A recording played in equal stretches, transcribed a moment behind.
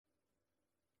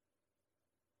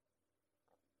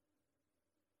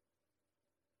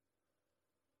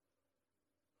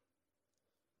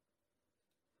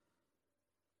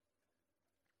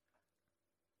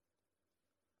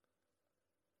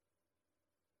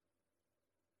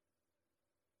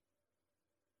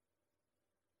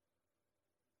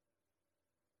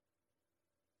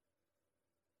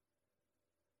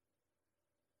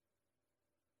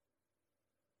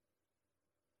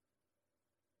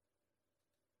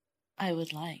I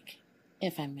would like,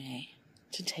 if I may,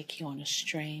 to take you on a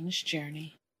strange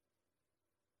journey.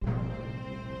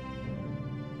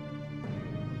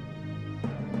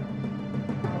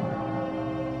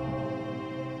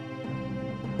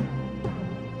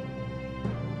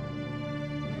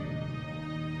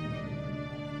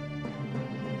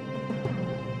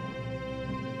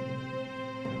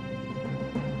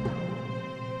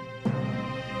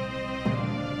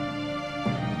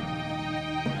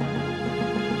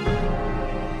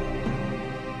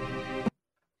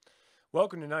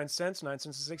 Welcome to 9 Cents. 9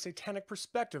 Cents is a satanic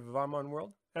perspective of our modern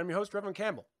world. I'm your host, Reverend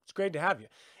Campbell. It's great to have you.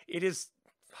 It's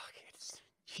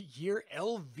year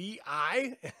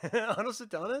LVI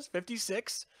A.S.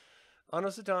 56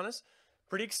 A.S.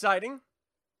 Pretty exciting.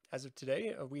 As of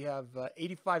today, we have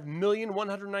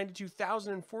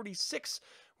 85,192,046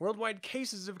 worldwide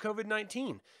cases of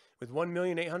COVID-19, with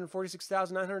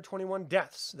 1,846,921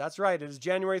 deaths. That's right, it is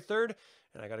January 3rd,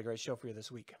 and I got a great show for you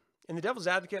this week. In the Devil's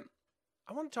Advocate,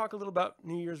 I want to talk a little about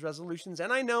New Year's resolutions,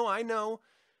 and I know,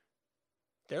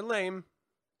 they're lame,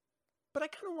 but I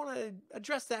kind of want to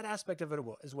address that aspect of it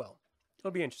as well.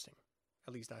 It'll be interesting,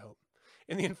 at least I hope.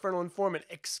 In the Infernal Informant,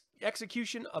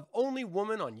 execution of only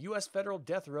woman on U.S. federal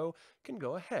death row can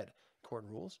go ahead, court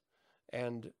rules,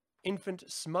 and infant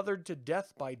smothered to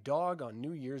death by dog on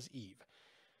New Year's Eve.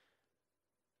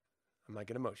 I might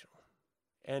get emotional.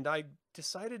 And I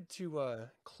decided to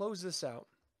close this out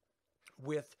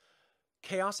with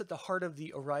Chaos at the Heart of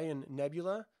the Orion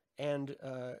Nebula and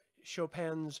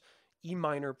Chopin's E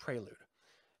minor prelude.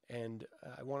 And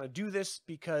I want to do this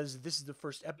because this is the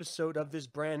first episode of this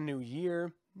brand new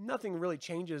year. Nothing really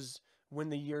changes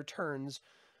when the year turns,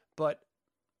 but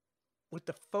with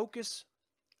the focus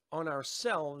on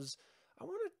ourselves, I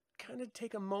want to kind of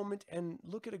take a moment and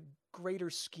look at a greater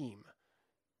scheme,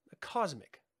 a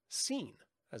cosmic scene,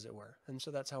 as it were. And so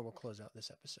that's how we'll close out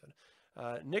this episode.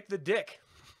 Nick the Dick.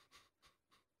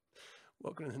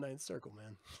 Welcome to the Ninth Circle,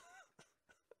 man.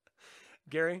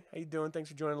 Gary, how you doing? Thanks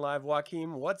for joining live.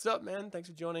 Joaquin, what's up, man? Thanks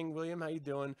for joining. William, how you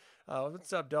doing?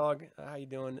 What's up, dog? How you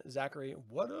doing? Zachary,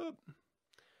 what up?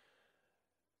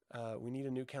 We need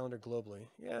a new calendar globally.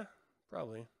 Yeah,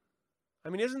 probably. I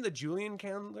mean, isn't the Julian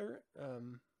calendar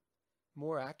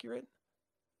more accurate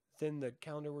than the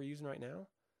calendar we're using right now?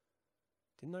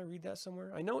 Didn't I read that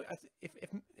somewhere? I know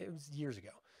if it was years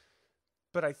ago.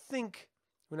 But I think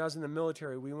when I was in the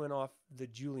military, we went off the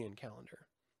Julian calendar,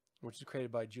 which was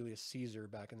created by Julius Caesar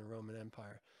back in the Roman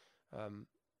Empire. And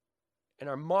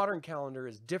our modern calendar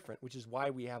is different, which is why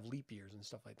we have leap years and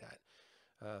stuff like that.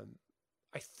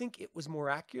 I think it was more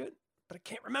accurate, but I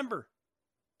can't remember.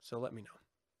 So let me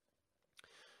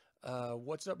know.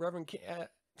 What's up, Reverend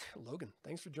Logan?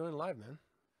 Thanks for joining live, man.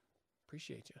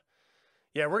 Appreciate you.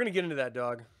 Yeah, we're going to get into that,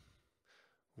 dog.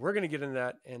 We're going to get into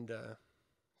that, and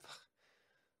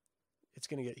it's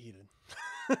going to get heated.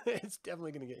 It's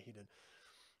definitely going to get heated.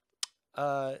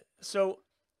 So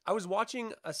I was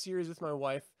watching a series with my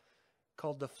wife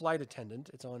called The Flight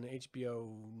Attendant. It's on HBO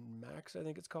Max, I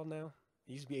think it's called now.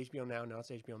 It used to be HBO Now. Now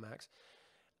it's HBO Max.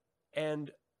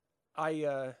 And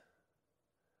I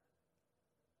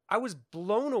was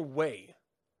blown away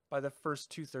by the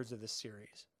first 2/3 of this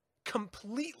series.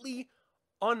 Completely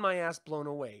on my ass blown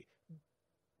away.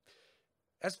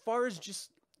 As far as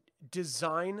just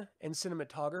design and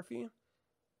cinematography,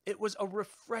 it was a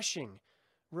refreshing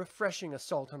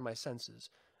assault on my senses.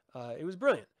 It was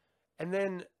brilliant. And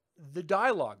then the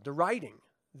dialogue, the writing,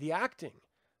 the acting,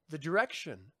 the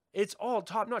direction, it's all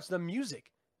top notch. The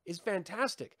music is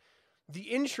fantastic. The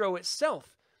intro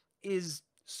itself is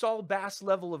Saul Bass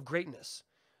level of greatness.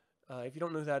 If you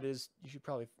don't know who that is, you should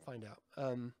probably find out.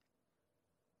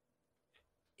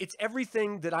 It's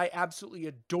everything that I absolutely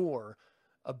adore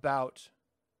about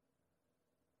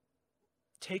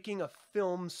taking a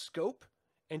film scope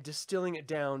and distilling it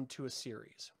down to a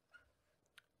series.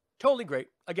 Totally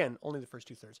great. Again, only the first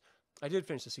 2/3. I did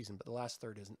finish the season, but the last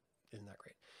third isn't that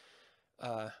great.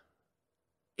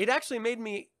 It actually made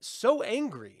me so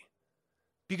angry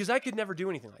because I could never do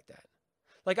anything like that.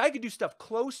 Like, I could do stuff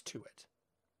close to it,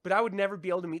 but I would never be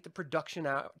able to meet the production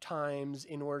times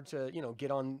in order to, get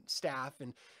on staff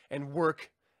and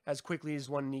work as quickly as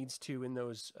one needs to in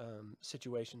those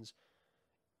situations.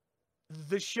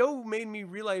 The show made me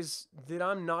realize that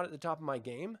I'm not at the top of my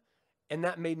game, and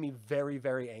that made me very,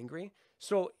 very angry.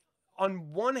 So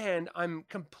on one hand, I'm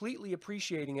completely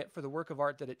appreciating it for the work of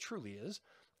art that it truly is.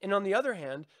 And on the other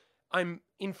hand, I'm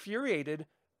infuriated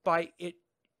by it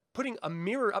putting a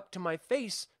mirror up to my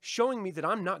face, showing me that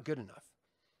I'm not good enough.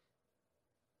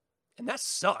 And that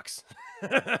sucks.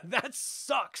 That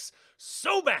sucks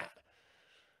so bad.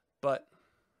 But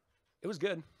it was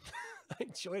good. I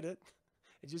enjoyed it.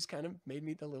 It just kind of made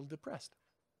me a little depressed.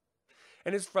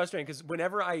 And it's frustrating because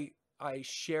whenever I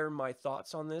share my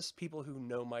thoughts on this, people who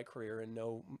know my career and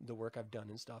know the work I've done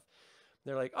and stuff,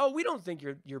 they're like, "Oh, we don't think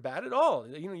you're bad at all.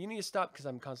 You know, you need to stop," because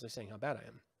I'm constantly saying how bad I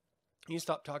am. You need to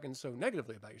stop talking so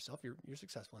negatively about yourself. You're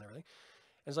successful and everything.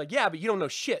 And it's like, yeah, but you don't know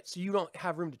shit, so you don't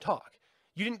have room to talk.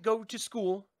 You didn't go to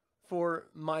school for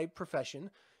my profession.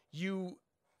 You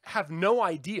have no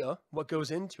idea what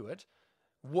goes into it,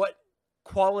 what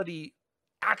quality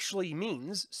actually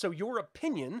means. So your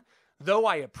opinion, though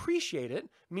I appreciate it,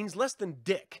 means less than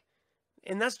dick.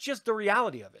 And that's just the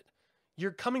reality of it.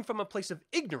 You're coming from a place of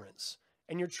ignorance,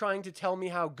 and you're trying to tell me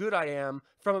how good I am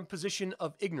from a position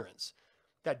of ignorance.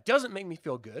 That doesn't make me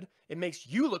feel good. It makes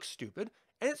you look stupid,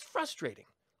 and it's frustrating.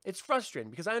 It's frustrating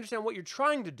because I understand what you're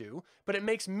trying to do, but it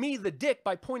makes me the dick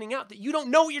by pointing out that you don't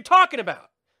know what you're talking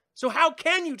about. So how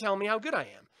can you tell me how good I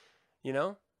am? You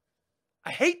know?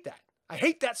 I hate that. I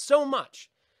hate that so much.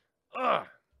 Ugh.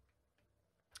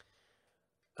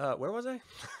 Where was I?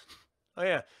 Oh,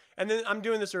 yeah. And then I'm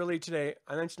doing this early today.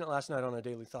 I mentioned it last night on a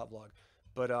Daily Thought blog,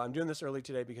 but I'm doing this early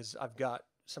today because I've got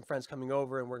some friends coming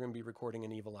over and we're going to be recording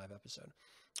an Evil Live episode,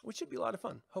 which should be a lot of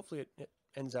fun. Hopefully it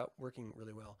ends out working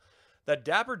really well. The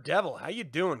Dapper Devil, how you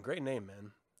doing? Great name,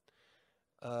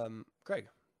 man. Greg,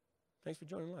 thanks for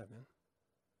joining live, man.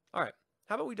 All right.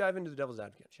 How about we dive into the Devil's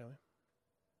Advocate, shall we?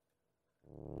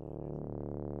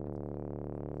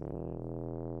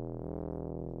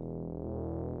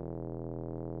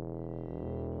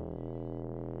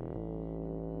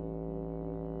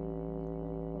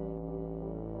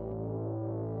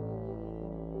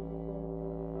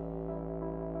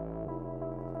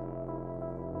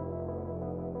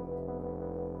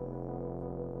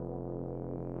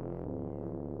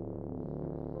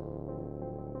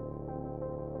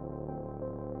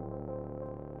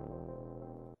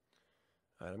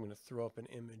 All right, I'm going to throw up an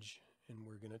image and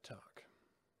we're going to talk.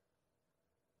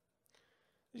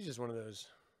 This is just one of those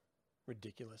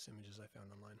ridiculous images I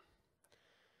found online.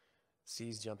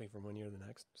 Seas jumping from one year to the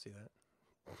next. See that?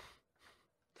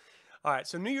 All right,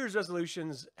 so New Year's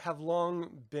resolutions have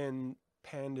long been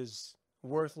panned as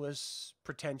worthless,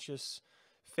 pretentious,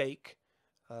 fake,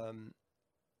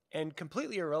 and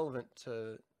completely irrelevant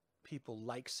to people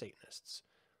like Satanists.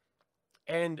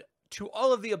 And to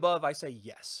all of the above, I say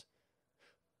yes.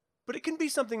 But it can be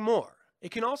something more.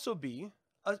 It can also be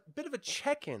a bit of a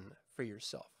check-in for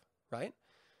yourself, right?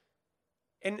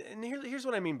 And here's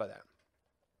what I mean by that.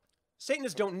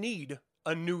 Satanists don't need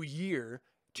a new year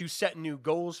to set new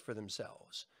goals for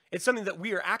themselves. It's something that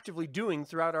we are actively doing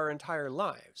throughout our entire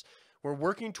lives. We're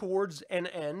working towards an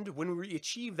end. When we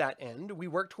achieve that end, we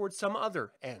work towards some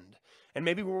other end. And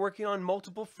maybe we're working on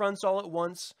multiple fronts all at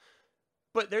once.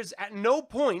 But there's at no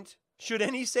point should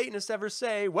any Satanist ever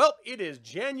say, well, it is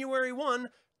January 1,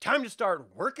 time to start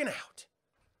working out.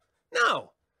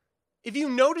 No. If you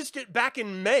noticed it back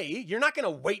in May, you're not going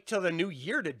to wait till the new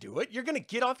year to do it. You're going to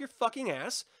get off your fucking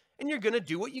ass and you're going to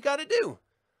do what you got to do.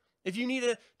 If you need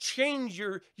to change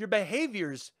your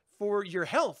behaviors for your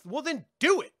health, well, then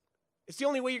do it. It's the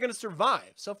only way you're going to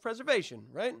survive. Self-preservation,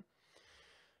 right?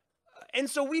 And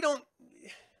so we don't,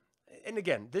 and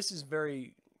again, this is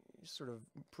very sort of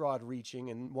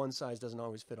broad-reaching, and one size doesn't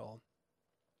always fit all.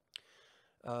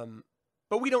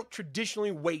 But we don't traditionally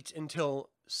wait until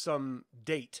some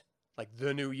date, like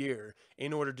the new year,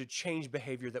 in order to change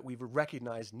behavior that we've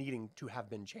recognized needing to have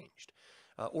been changed,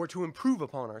 or to improve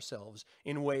upon ourselves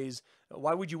in ways.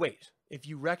 Why would you wait? If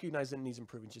you recognize that it needs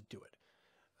improving, just do it.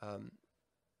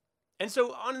 And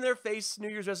so on their face, New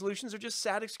Year's resolutions are just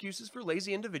sad excuses for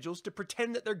lazy individuals to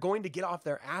pretend that they're going to get off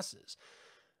their asses.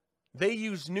 They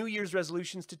use New Year's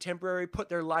resolutions to temporarily put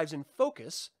their lives in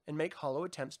focus and make hollow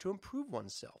attempts to improve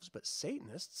oneself. But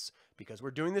Satanists, because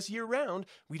we're doing this year-round,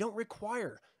 we don't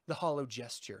require the hollow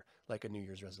gesture like a New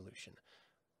Year's resolution.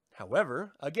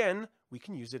 However, again, we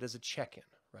can use it as a check-in,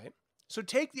 right? So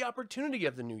take the opportunity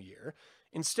of the new year,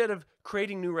 instead of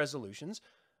creating new resolutions,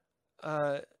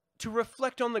 to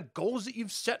reflect on the goals that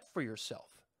you've set for yourself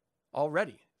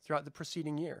already throughout the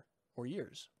preceding year or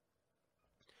years.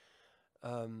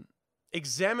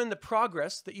 Examine the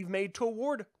progress that you've made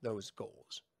toward those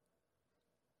goals.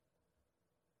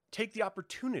 Take the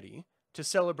opportunity to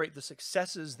celebrate the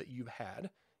successes that you've had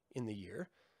in the year.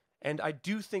 And I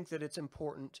do think that it's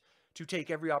important to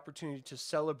take every opportunity to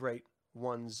celebrate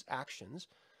one's actions.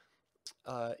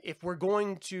 If we're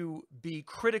going to be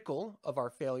critical of our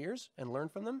failures and learn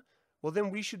from them, well,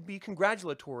 then we should be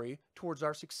congratulatory towards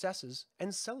our successes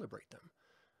and celebrate them.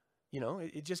 You know,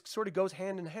 it just sort of goes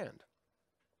hand in hand.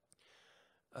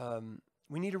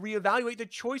 We need to reevaluate the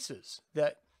choices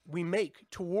that we make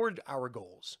toward our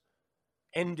goals.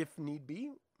 And if need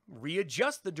be,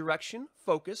 readjust the direction,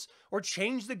 focus, or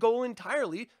change the goal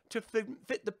entirely to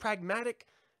fit the pragmatic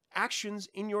actions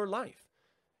in your life.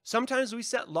 Sometimes we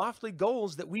set lofty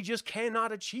goals that we just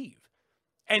cannot achieve.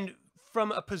 And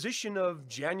from a position of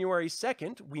January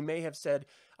 2nd, we may have said,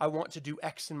 I want to do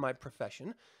X in my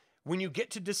profession. When you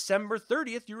get to December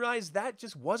 30th, you realize that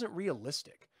just wasn't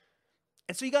realistic.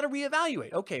 And so you got to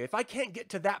reevaluate. Okay, if I can't get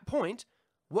to that point,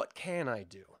 what can I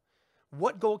do?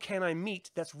 What goal can I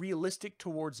meet that's realistic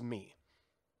towards me?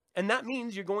 And that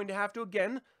means you're going to have to,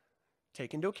 again,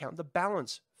 take into account the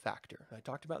balance factor. I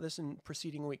talked about this in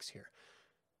preceding weeks here.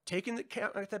 Take into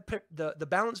account the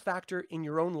balance factor in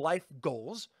your own life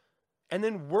goals, and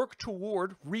then work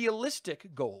toward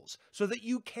realistic goals so that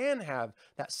you can have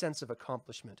that sense of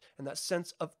accomplishment and that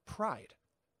sense of pride.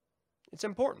 It's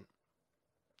important.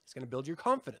 It's going to build your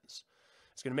confidence.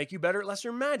 It's going to make you better at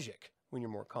lesser magic when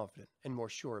you're more confident and more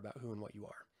sure about who and what you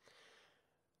are.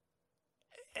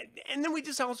 And then we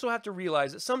just also have to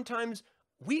realize that sometimes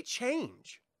we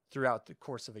change throughout the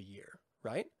course of a year,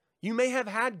 right? You may have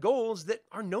had goals that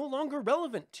are no longer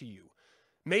relevant to you.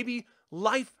 Maybe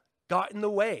life got in the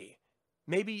way.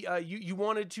 Maybe you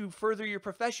wanted to further your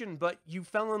profession, but you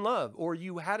fell in love or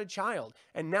you had a child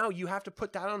and now you have to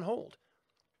put that on hold.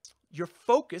 Your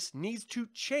focus needs to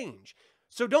change.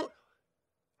 So don't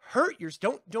hurt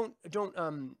yourself.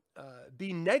 Don't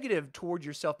be negative toward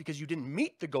yourself because you didn't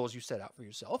meet the goals you set out for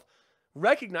yourself.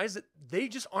 Recognize that they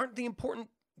just aren't the important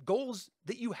goals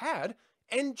that you had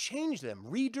and change them.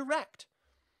 Redirect.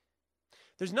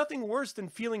 There's nothing worse than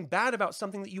feeling bad about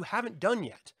something that you haven't done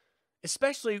yet,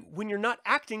 especially when you're not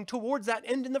acting towards that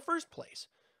end in the first place.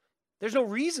 There's no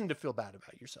reason to feel bad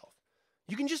about yourself.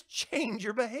 You can just change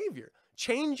your behavior,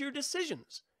 change your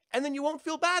decisions, and then you won't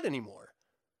feel bad anymore.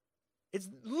 It's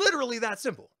literally that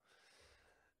simple.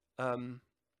 And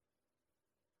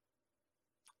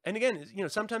again,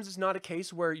 sometimes it's not a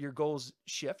case where your goals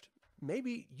shift.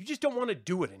 Maybe you just don't want to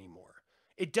do it anymore.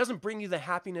 It doesn't bring you the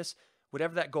happiness,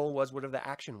 whatever that goal was, whatever the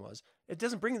action was. It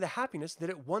doesn't bring you the happiness that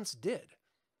it once did.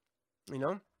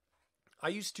 I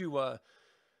used to,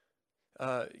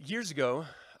 years ago,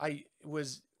 I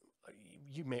was,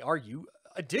 you may argue,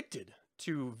 addicted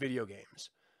to video games.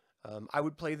 I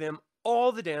would play them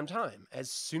all the damn time. As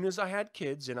soon as I had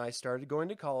kids and I started going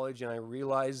to college and I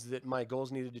realized that my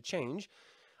goals needed to change,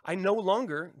 I no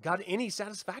longer got any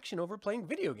satisfaction over playing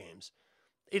video games.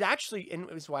 It actually, and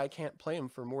it's why I can't play them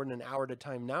for more than an hour at a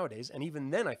time nowadays. And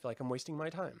even then I feel like I'm wasting my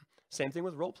time. Same thing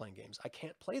with role-playing games. I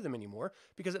can't play them anymore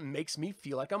because it makes me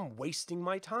feel like I'm wasting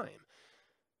my time.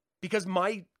 Because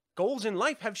my goals in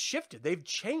life have shifted. They've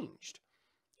changed.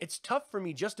 It's tough for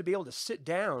me just to be able to sit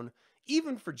down,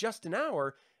 even for just an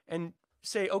hour, and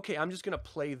say, okay, I'm just going to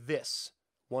play this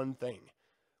one thing.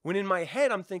 When in my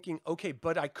head, I'm thinking, okay,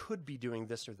 but I could be doing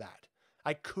this or that.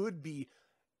 I could be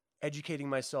educating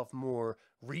myself more,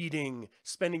 reading,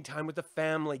 spending time with the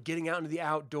family, getting out into the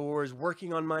outdoors,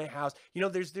 working on my house.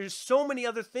 There's so many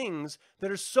other things that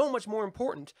are so much more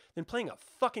important than playing a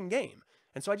fucking game.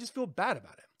 And so I just feel bad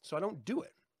about it. So I don't do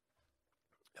it.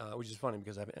 Which is funny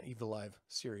because I have an Evil Live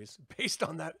series based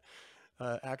on that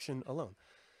action alone.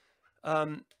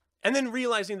 And then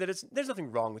realizing that there's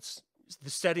nothing wrong with the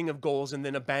setting of goals and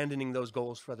then abandoning those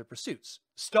goals for other pursuits.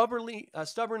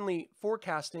 Stubbornly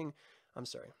forecasting. I'm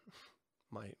sorry,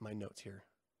 my notes here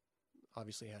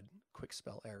obviously had quick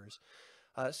spell errors.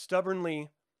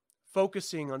 Stubbornly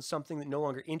focusing on something that no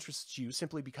longer interests you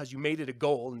simply because you made it a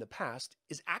goal in the past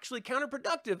is actually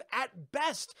counterproductive at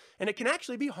best, and it can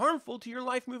actually be harmful to your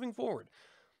life moving forward.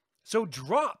 So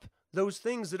drop those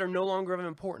things that are no longer of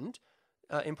importance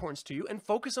to you and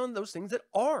focus on those things that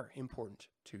are important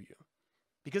to you.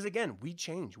 Because again, we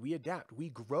change, we adapt, we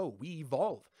grow, we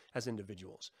evolve as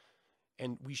individuals.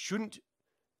 And we shouldn't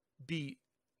be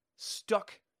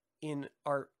stuck in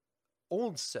our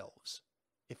old selves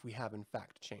if we have in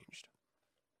fact changed.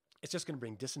 It's just going to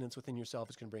bring dissonance within yourself.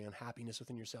 It's going to bring unhappiness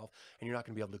within yourself, and you're not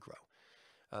going to be able to grow.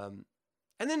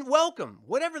 And then welcome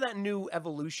whatever that new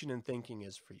evolution in thinking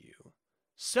is for you.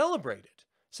 Celebrate it.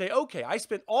 Say, okay, I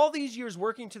spent all these years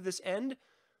working to this end.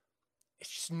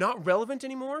 It's just not relevant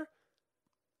anymore.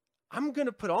 I'm going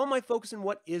to put all my focus in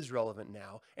what is relevant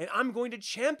now, and I'm going to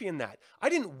champion that. I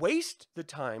didn't waste the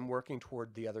time working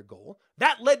toward the other goal.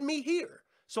 That led me here.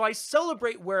 So I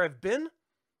celebrate where I've been,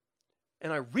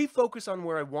 and I refocus on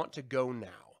where I want to go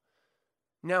now.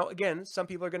 Now, again, some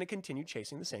people are going to continue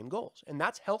chasing the same goals, and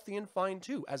that's healthy and fine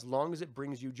too, as long as it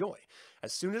brings you joy.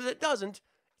 As soon as it doesn't,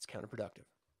 it's counterproductive.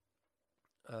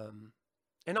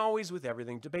 And always with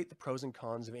everything, debate the pros and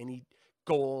cons of any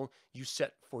goal you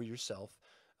set for yourself.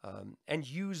 And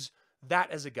use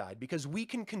that as a guide, because we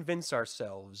can convince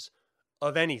ourselves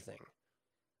of anything.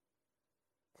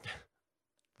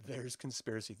 There's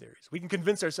conspiracy theories. We can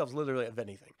convince ourselves literally of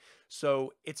anything.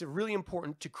 So it's really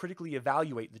important to critically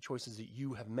evaluate the choices that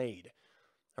you have made,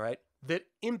 all right, that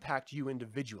impact you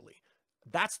individually.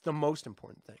 That's the most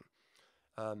important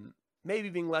thing. Maybe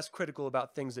being less critical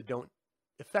about things that don't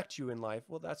affect you in life,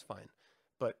 well, that's fine.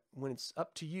 But when it's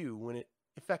up to you, when it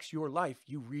affects your life,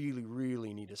 you really,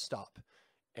 really need to stop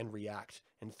and react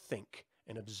and think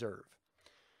and observe.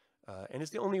 And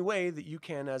it's the only way that you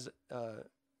can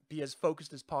be as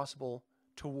focused as possible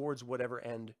towards whatever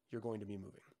end you're going to be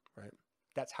moving, right?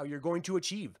 That's how you're going to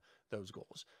achieve those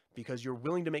goals, because you're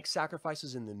willing to make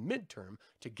sacrifices in the midterm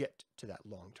to get to that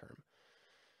long term.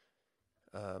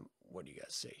 What do you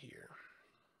guys say here?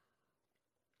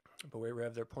 But wait,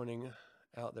 Rev, they're pointing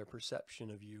out their perception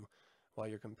of you while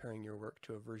you're comparing your work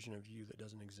to a version of you that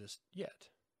doesn't exist yet.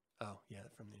 Oh, yeah,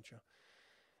 from the intro.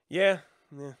 Yeah.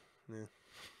 I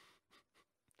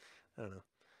don't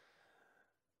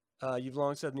know. You've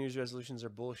long said New Year's resolutions are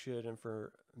bullshit and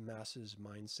for masses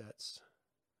mindsets.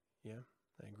 Yeah,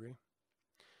 I agree.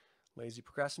 Lazy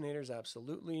procrastinators,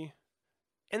 absolutely.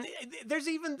 And there's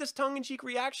even this tongue-in-cheek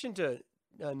reaction to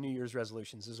New Year's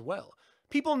resolutions as well.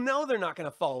 People know they're not going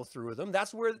to follow through with them.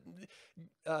 That's where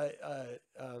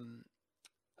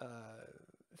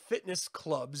fitness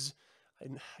clubs, I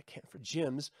can't for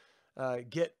gyms,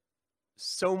 get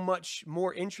so much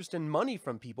more interest and money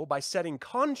from people by setting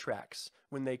contracts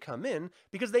when they come in,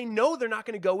 because they know they're not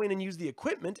going to go in and use the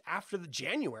equipment after the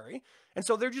January. And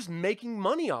so they're just making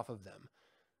money off of them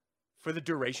for the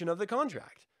duration of the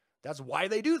contract. That's why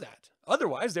they do that.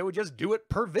 Otherwise, they would just do it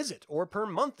per visit or per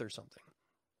month or something.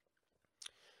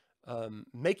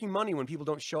 Making money when people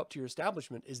don't show up to your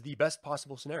establishment is the best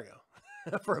possible scenario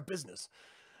for a business.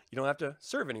 You don't have to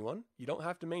serve anyone. You don't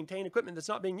have to maintain equipment that's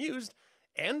not being used,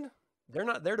 and they're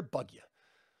not there to bug you.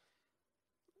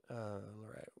 All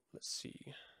right, let's see.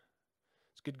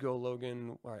 It's good goal,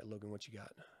 Logan. All right, Logan, what you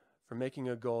got? For making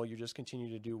a goal, you just continue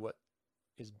to do what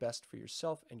is best for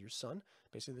yourself and your son.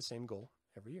 Basically the same goal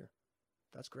every year.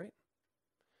 That's great.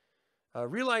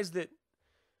 Realize that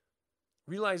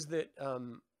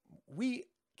we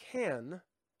can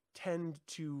tend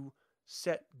to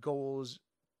set goals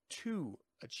too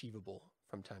achievable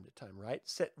from time to time, right?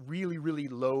 Set really, really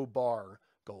low bar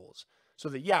goals so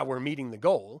that, yeah, we're meeting the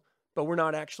goal, but we're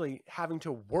not actually having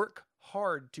to work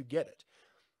hard to get it.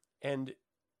 And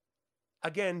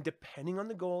again, depending on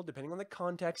the goal, depending on the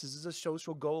context, is this a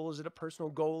social goal? Is it a personal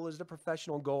goal? Is it a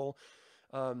professional goal?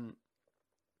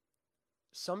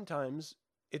 Sometimes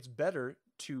it's better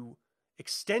to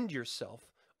extend yourself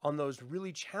on those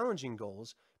really challenging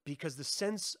goals, because the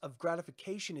sense of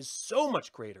gratification is so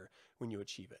much greater when you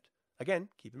achieve it. Again,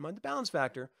 keep in mind the balance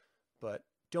factor, but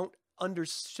don't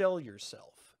undersell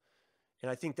yourself. And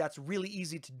I think that's really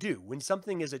easy to do. When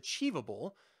something is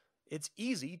achievable, it's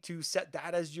easy to set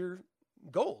that as your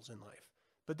goals in life.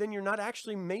 But then you're not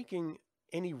actually making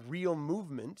any real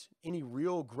movement, any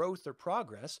real growth or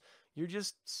progress. You're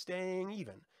just staying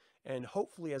even. And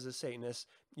hopefully, as a Satanist,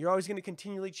 you're always going to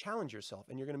continually challenge yourself,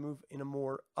 and you're going to move in a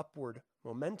more upward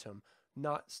momentum,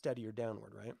 not steady or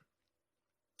downward, right?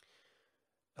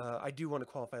 I do want to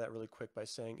qualify that really quick by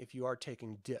saying, if you are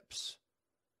taking dips,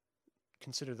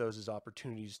 consider those as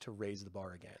opportunities to raise the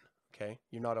bar again, okay?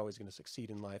 You're not always going to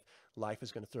succeed in life. Life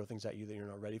is going to throw things at you that you're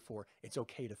not ready for. It's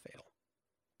okay to fail,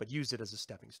 but use it as a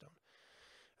stepping stone.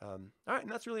 All right,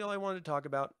 and that's really all I wanted to talk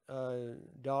about.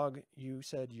 Dog, you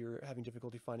said you're having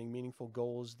difficulty finding meaningful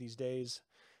goals these days.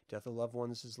 Death of loved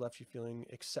ones has left you feeling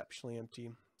exceptionally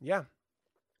empty. Yeah.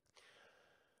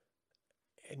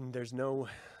 And there's no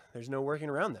working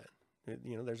around that.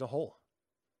 You know, there's a hole.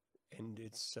 And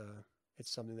it's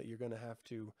something that you're going to have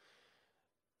to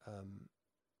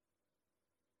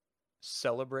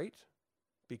celebrate,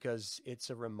 because it's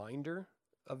a reminder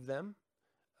of them.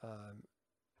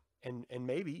 And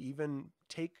maybe even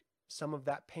take some of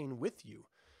that pain with you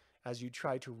as you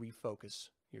try to refocus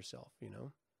yourself, you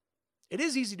know? It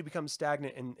is easy to become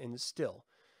stagnant and still.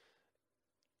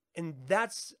 And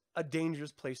that's a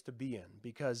dangerous place to be in,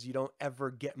 because you don't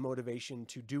ever get motivation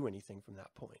to do anything from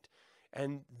that point.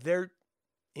 And there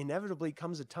inevitably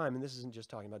comes a time, and this isn't just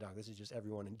talking about Doc, this is just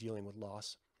everyone in dealing with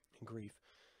loss and grief,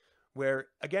 where,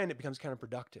 again, it becomes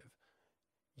counterproductive.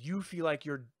 You feel like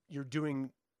you're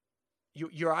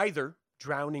either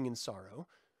drowning in sorrow,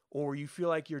 or you feel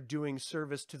like you're doing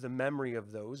service to the memory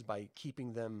of those by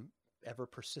keeping them ever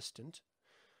persistent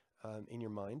in your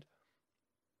mind.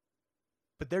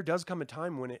 But there does come a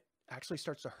time when it actually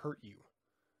starts to hurt you.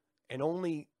 And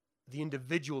only the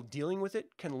individual dealing with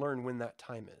it can learn when that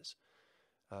time is.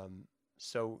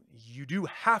 So you do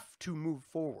have to move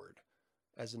forward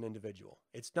as an individual.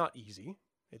 It's not easy.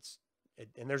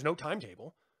 And there's no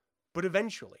timetable, but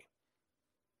eventually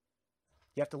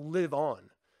you have to live on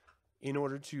in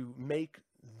order to make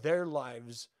their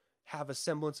lives have a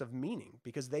semblance of meaning,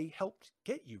 because they helped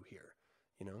get you here.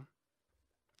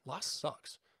 Loss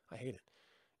sucks. I hate it.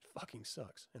 It fucking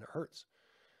sucks, and it hurts.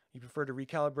 You prefer to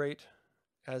recalibrate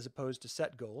as opposed to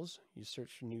set goals. You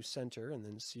search for a new center and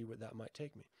then see where that might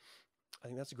take me. I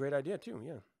think that's a great idea too.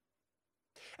 Yeah.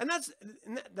 And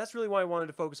that's really why I wanted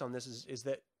to focus on this is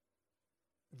that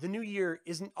the new year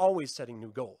isn't always setting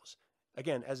new goals.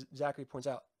 Again, as Zachary points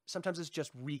out, sometimes it's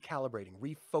just recalibrating,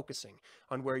 refocusing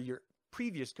on where your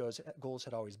previous goals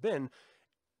had always been,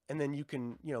 and then you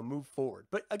can, move forward.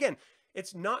 But again,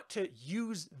 it's not to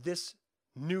use this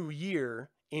new year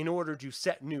in order to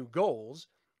set new goals.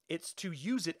 It's to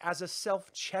use it as a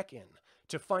self-check-in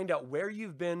to find out where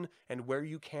you've been and where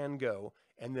you can go,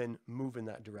 and then move in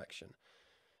that direction.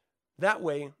 That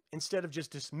way, instead of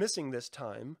just dismissing this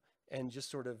time and just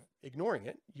sort of ignoring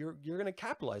it, you're going to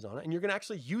capitalize on it, and you're going to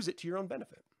actually use it to your own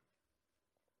benefit.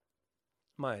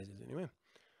 My eyes is anyway.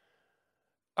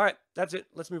 All right, that's it.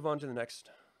 Let's move on to the next.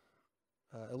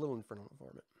 A little infernal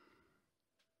environment.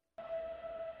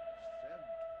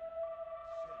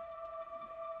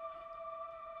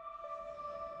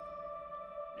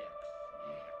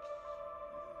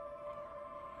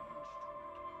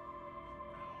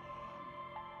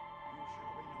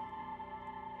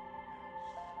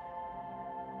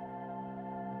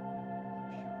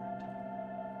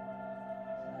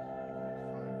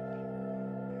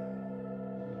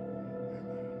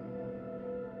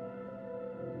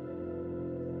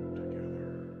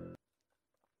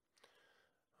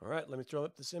 All right, let me throw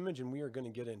up this image and we are going to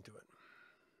get into it.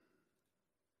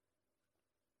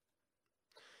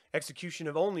 Execution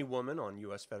of only woman on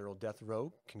U.S. federal death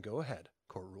row can go ahead,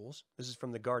 court rules. This is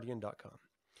from theguardian.com.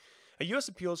 A U.S.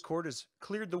 appeals court has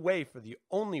cleared the way for the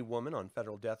only woman on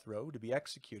federal death row to be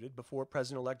executed before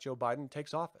President-elect Joe Biden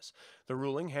takes office. The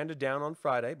ruling, handed down on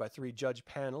Friday by 3-judge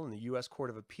panel in the U.S.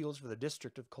 Court of Appeals for the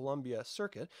District of Columbia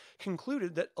Circuit,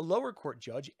 concluded that a lower court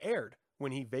judge erred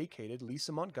when he vacated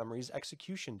Lisa Montgomery's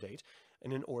execution date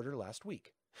in an order last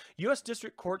week. U.S.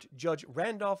 District Court Judge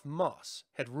Randolph Moss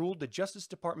had ruled the Justice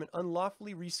Department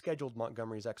unlawfully rescheduled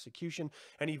Montgomery's execution,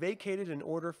 and he vacated an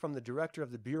order from the director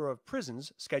of the Bureau of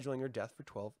Prisons scheduling her death for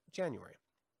 12 January.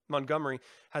 Montgomery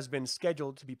has been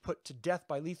scheduled to be put to death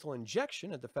by lethal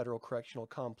injection at the Federal Correctional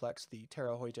Complex, the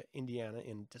Terre Haute, Indiana,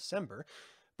 in December.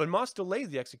 But Moss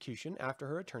delayed the execution after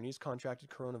her attorneys contracted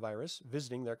coronavirus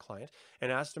visiting their client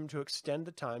and asked him to extend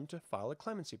the time to file a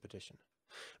clemency petition.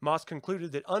 Moss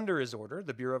concluded that under his order,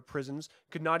 the Bureau of Prisons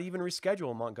could not even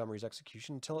reschedule Montgomery's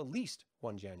execution until at least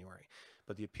 1 January,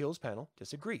 but the appeals panel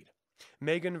disagreed.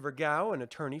 Megan Vergao, an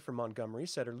attorney for Montgomery,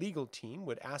 said her legal team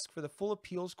would ask for the full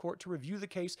appeals court to review the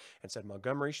case and said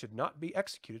Montgomery should not be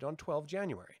executed on 12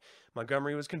 January.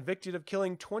 Montgomery was convicted of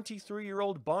killing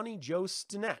 23-year-old Bonnie Jo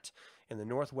Stinnett in the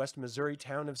northwest Missouri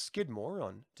town of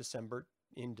Skidmore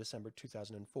in December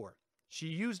 2004. She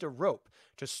used a rope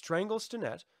to strangle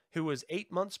Stinnett, who was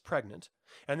 8 months pregnant,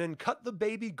 and then cut the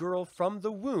baby girl from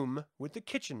the womb with the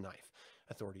kitchen knife,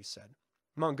 authorities said.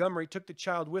 Montgomery took the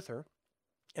child with her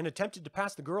and attempted to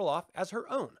pass the girl off as her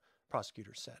own,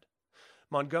 prosecutors said.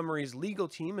 Montgomery's legal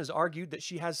team has argued that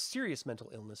she has serious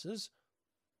mental illnesses.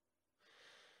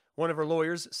 One of her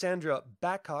lawyers, Sandra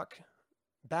Babcock,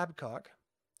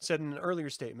 said in an earlier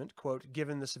statement, quote,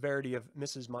 "Given the severity of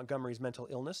Mrs. Montgomery's mental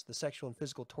illness, the sexual and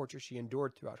physical torture she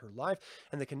endured throughout her life,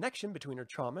 and the connection between her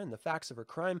trauma and the facts of her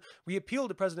crime, we appeal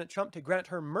to President Trump to grant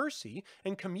her mercy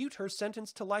and commute her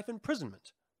sentence to life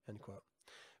imprisonment," end quote.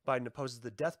 Biden opposes the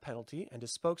death penalty, and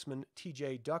his spokesman,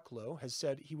 T.J. Ducklow, has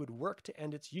said he would work to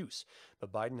end its use,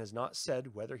 but Biden has not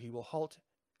said whether he will halt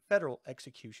federal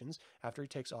executions after he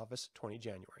takes office 20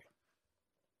 January.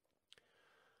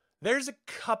 There's a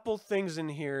couple things in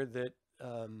here that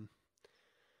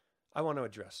I want to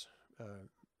address,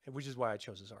 which is why I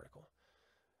chose this article.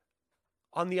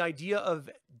 On the idea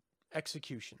of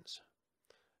executions,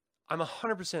 I'm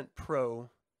 100%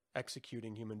 pro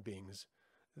executing human beings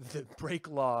that break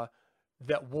law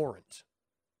that warrant,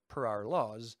 per our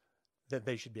laws, that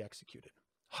they should be executed.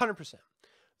 100%.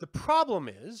 The problem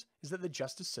is that the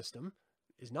justice system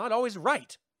is not always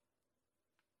right.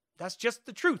 That's just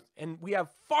the truth. And we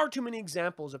have far too many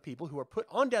examples of people who are put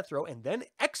on death row and then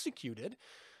executed,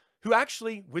 who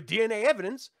actually, with DNA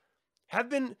evidence, have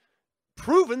been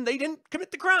proven they didn't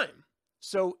commit the crime.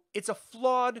 So it's a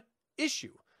flawed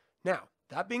issue. Now,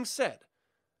 that being said,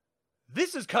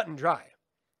 this is cut and dry.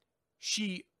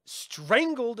 She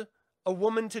strangled a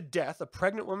woman to death, a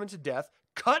pregnant woman to death,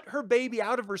 cut her baby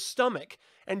out of her stomach,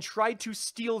 and tried to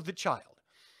steal the child,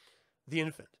 the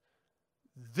infant.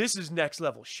 This is next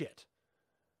level shit.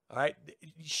 All right?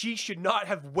 She should not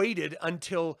have waited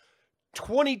until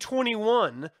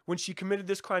 2021 when she committed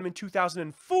this crime in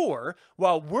 2004,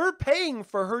 while we're paying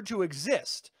for her to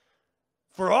exist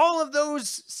for all of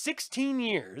those 16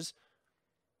 years,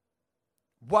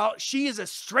 while she is a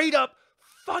straight up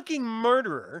fucking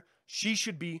murderer. She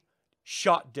should be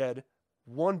shot dead,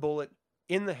 one bullet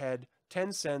in the head,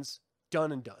 10 cents,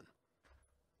 done and done.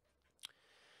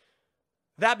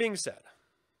 That being said,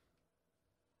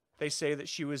 they say that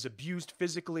she was abused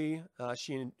physically.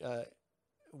 She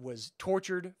was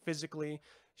tortured physically.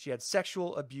 She had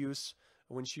sexual abuse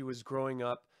when she was growing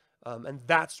up. And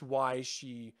that's why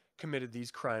she committed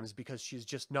these crimes, because she's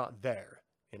just not there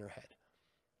in her head.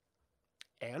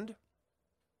 And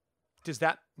does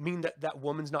that mean that that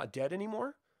woman's not dead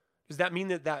anymore? Does that mean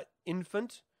that that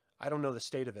infant, I don't know the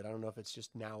state of it. I don't know if it's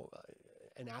just now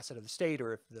an asset of the state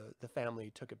or if the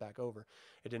family took it back over.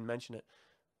 It didn't mention it.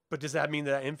 But does that mean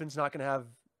that infant's not going to have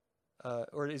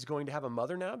or is going to have a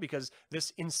mother now because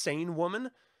this insane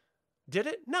woman did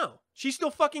it? No, she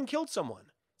still fucking killed someone.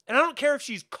 And I don't care if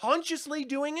she's consciously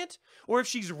doing it or if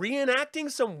she's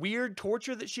reenacting some weird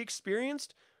torture that she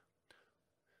experienced.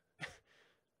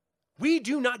 We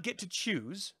do not get to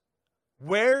choose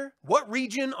what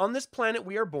region on this planet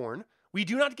we are born. We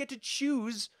do not get to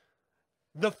choose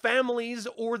the families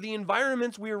or the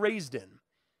environments we are raised in.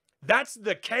 That's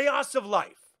the chaos of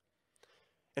life.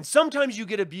 And sometimes you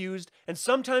get abused, and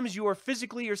sometimes you are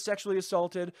physically or sexually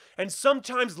assaulted, and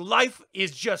sometimes life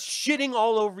is just shitting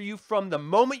all over you from the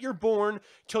moment you're born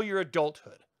till your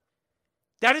adulthood.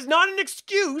 That is not an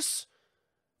excuse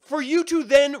for you to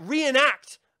then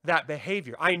reenact that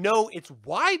behavior. I know it's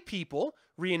why people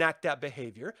reenact that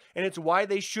behavior, and it's why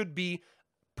they should be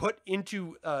put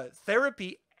into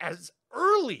therapy as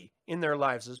early in their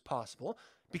lives as possible,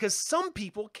 because some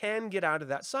people can get out of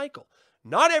that cycle.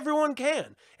 Not everyone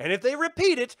can. And if they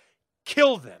repeat it,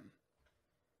 kill them.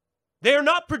 They are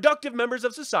not productive members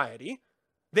of society.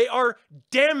 They are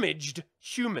damaged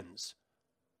humans.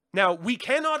 Now, we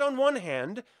cannot on one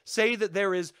hand say that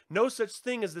there is no such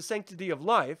thing as the sanctity of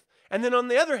life, and then on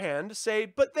the other hand say,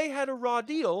 but they had a raw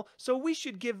deal, so we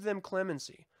should give them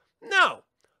clemency. No.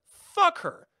 Fuck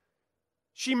her.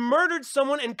 She murdered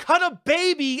someone and cut a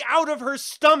baby out of her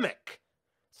stomach.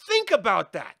 Think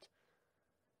about that.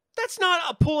 That's not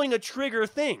a pulling a trigger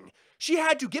thing. She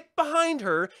had to get behind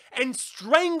her and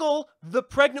strangle the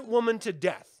pregnant woman to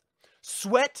death.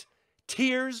 Sweat,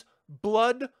 tears,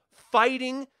 blood,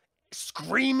 fighting,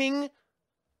 screaming.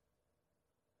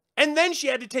 And then she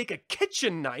had to take a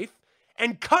kitchen knife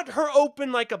and cut her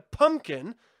open like a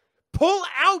pumpkin, pull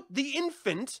out the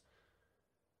infant,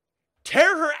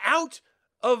 tear her out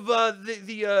of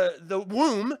the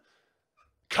womb,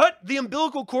 cut the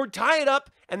umbilical cord, tie it up,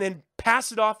 and then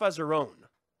pass it off as her own.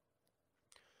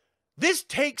 This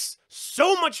takes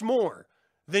so much more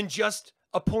than just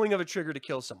a pulling of a trigger to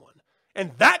kill someone.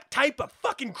 And that type of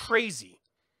fucking crazy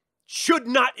should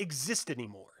not exist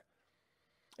anymore.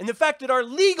 And the fact that our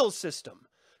legal system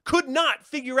could not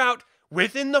figure out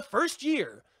within the first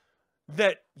year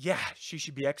that, yeah, she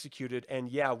should be executed, and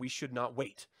yeah, we should not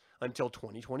wait until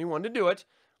 2021 to do it.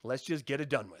 Let's just get it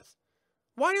done with.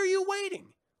 Why are you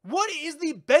waiting? What is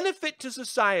the benefit to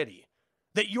society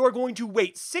that you are going to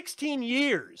wait 16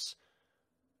 years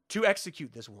to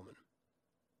execute this woman?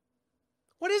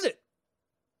 What is it?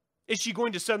 Is she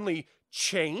going to suddenly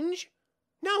change?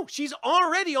 No, she's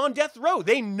already on death row.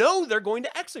 They know they're going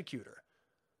to execute her.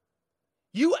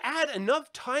 You add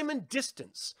enough time and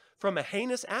distance from a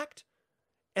heinous act,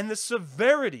 and the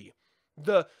severity,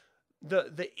 the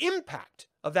impact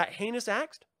of that heinous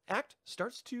act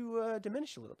starts to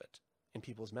diminish a little bit in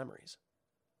people's memories.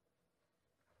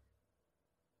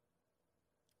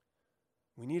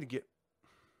 We need to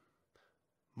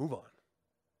move on.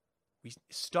 We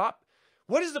stop.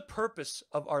 What is the purpose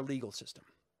of our legal system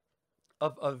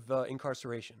of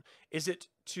incarceration? Is it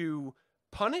to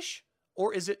punish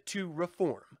or is it to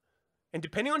reform? And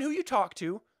depending on who you talk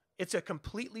to, it's a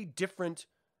completely different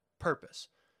purpose.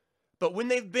 But when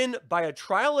they've been, by a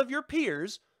trial of your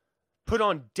peers, put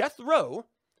on death row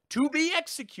to be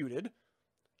executed,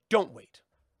 don't wait.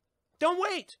 Don't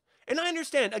wait. And I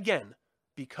understand, again,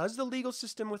 because the legal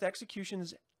system with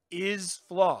executions is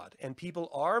flawed and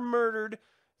people are murdered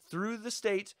through the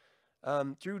state,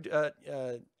 through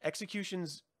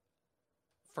executions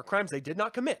for crimes they did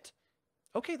not commit.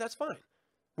 Okay, that's fine.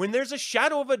 When there's a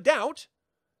shadow of a doubt,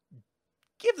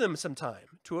 give them some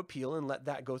time to appeal and let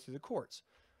that go through the courts.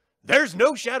 There's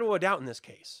no shadow of doubt in this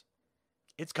case.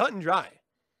 It's cut and dry.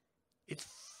 It's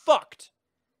fucked.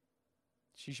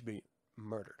 She should be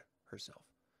murdered herself.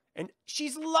 And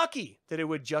she's lucky that it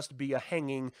would just be a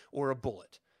hanging or a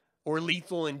bullet or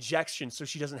lethal injection so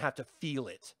she doesn't have to feel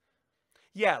it.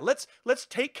 Yeah, let's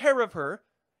take care of her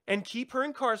and keep her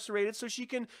incarcerated so she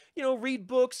can, read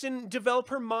books and develop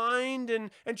her mind and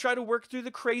try to work through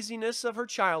the craziness of her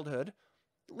childhood.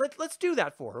 Let's do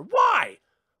that for her. Why?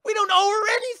 We don't owe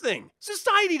her anything.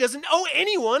 Society doesn't owe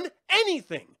anyone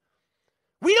anything.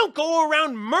 We don't go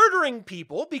around murdering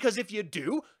people because if you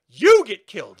do, you get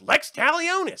killed. Lex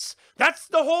talionis. That's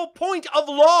the whole point of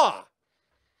law.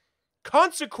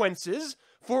 Consequences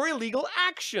for illegal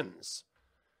actions.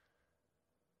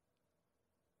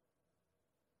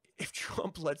 If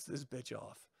Trump lets this bitch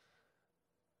off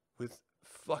with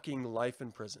fucking life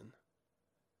in prison,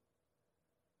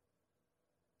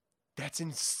 that's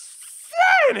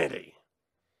insanity.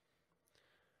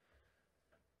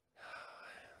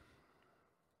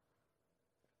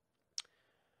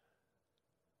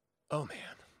 Oh,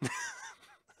 man.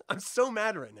 I'm so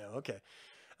mad right now. Okay.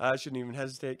 I shouldn't even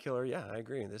hesitate. Kill her. Yeah, I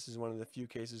agree. This is one of the few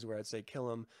cases where I'd say kill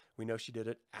him. We know she did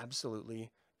it.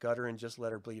 Absolutely. Gut her and just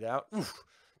let her bleed out. Oof.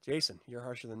 Jason, you're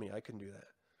harsher than me. I couldn't do that.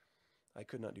 I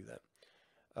could not do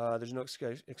that. There's no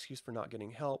excuse for not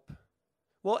getting help.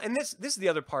 Well, and this is the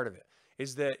other part of it,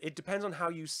 is that it depends on how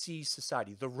you see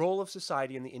society, the role of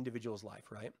society in the individual's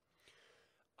life, right?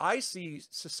 I see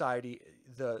society,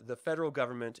 the federal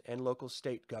government and local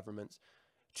state governments,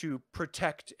 to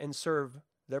protect and serve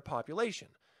their population,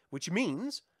 which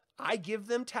means I give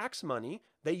them tax money.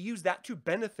 They use that to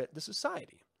benefit the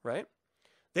society, right?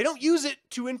 They don't use it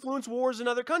to influence wars in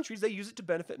other countries. They use it to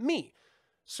benefit me.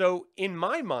 So in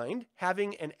my mind,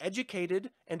 having an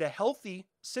educated and a healthy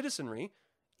citizenry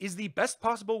is the best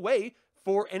possible way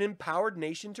for an empowered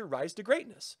nation to rise to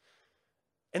greatness.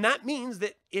 And that means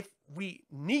that if we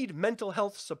need mental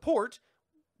health support,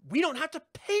 we don't have to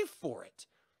pay for it.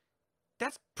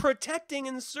 That's protecting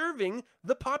and serving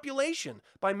the population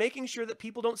by making sure that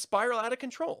people don't spiral out of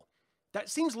control. That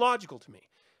seems logical to me.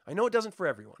 I know it doesn't for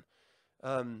everyone.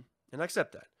 And I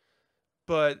accept that.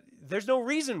 But there's no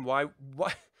reason why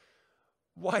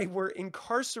we're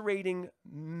incarcerating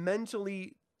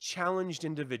mentally challenged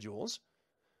individuals.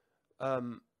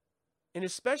 And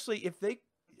especially if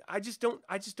I just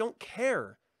don't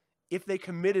care if they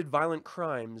committed violent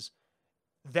crimes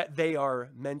that they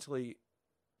are mentally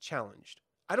challenged.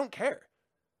 I don't care.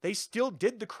 They still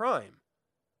did the crime.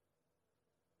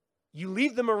 You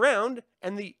leave them around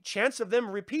and the chance of them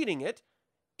repeating it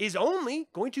is only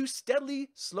going to steadily,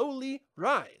 slowly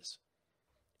rise.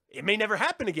 It may never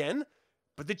happen again,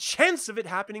 but the chance of it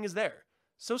happening is there.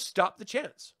 So stop the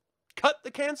chance. Cut the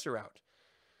cancer out.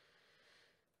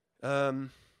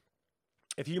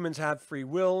 If humans have free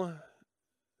will,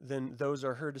 then those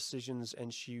are her decisions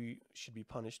and she should be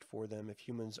punished for them. If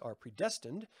humans are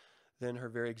predestined, then her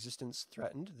very existence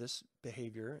threatened this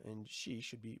behavior and she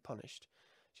should be punished.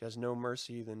 She has no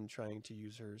mercy than trying to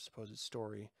use her supposed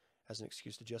story as an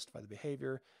excuse to justify the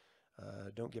behavior.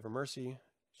 Don't give her mercy.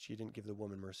 She didn't give the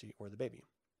woman mercy or the baby.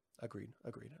 Agreed.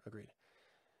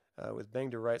 With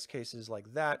bang to rights cases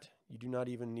like that, you do not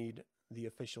even need the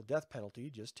official death penalty.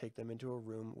 Just take them into a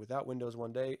room without windows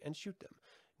one day and shoot them.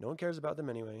 No one cares about them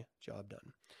anyway. Job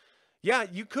done. Yeah,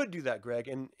 you could do that, Greg.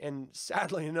 And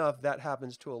sadly enough, that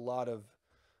happens to a lot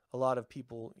of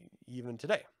people even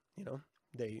today.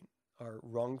 They are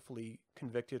wrongfully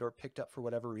convicted or picked up for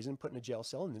whatever reason, put in a jail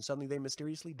cell, and then suddenly they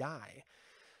mysteriously die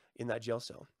in that jail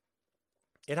cell.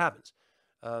 It happens.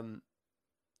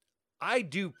 I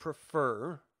do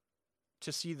prefer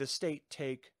to see the state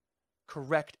take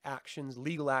correct actions,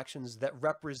 legal actions that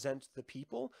represent the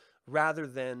people rather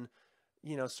than,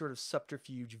 sort of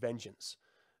subterfuge vengeance.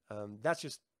 That's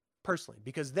just personally,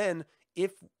 because then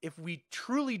if we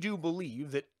truly do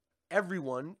believe that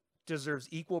everyone deserves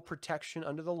equal protection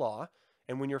under the law,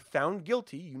 and when you're found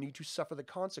guilty, you need to suffer the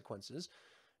consequences,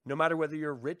 no matter whether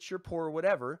you're rich or poor or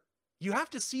whatever, you have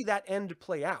to see that end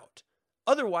play out.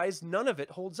 Otherwise, none of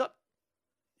it holds up.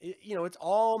 It's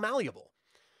all malleable.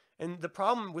 And the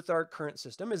problem with our current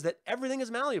system is that everything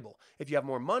is malleable. If you have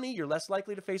more money, you're less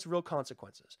likely to face real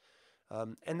consequences.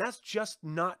 And that's just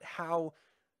not how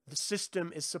the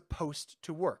system is supposed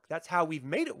to work. That's how we've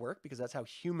made it work because that's how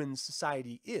human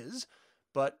society is,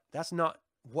 but that's not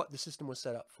what the system was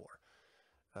set up for.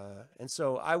 And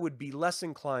so I would be less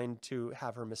inclined to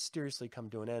have her mysteriously come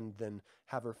to an end than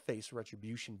have her face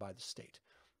retribution by the state.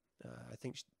 I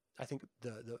think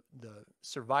the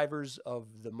survivors of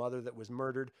the mother that was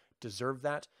murdered deserve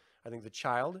that. I think the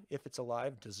child, if it's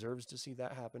alive, deserves to see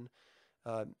that happen,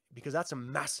 because that's a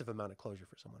massive amount of closure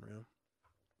for someone,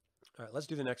 All right, let's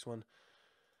do the next one.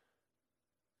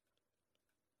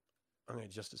 I'm going to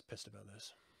get just as pissed about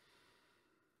this.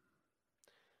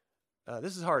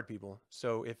 This is hard, people.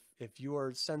 So if you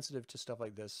are sensitive to stuff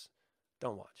like this,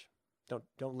 don't watch.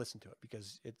 Don't listen to it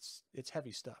because it's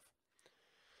heavy stuff.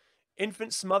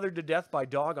 Infant smothered to death by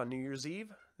dog on New Year's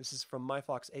Eve. This is from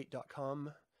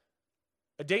myfox8.com.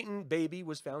 A Dayton baby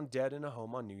was found dead in a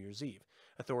home on New Year's Eve.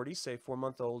 Authorities say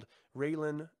 4-month-old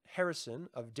Raylan Harrison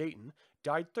of Dayton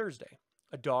died Thursday.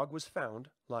 A dog was found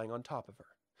lying on top of her.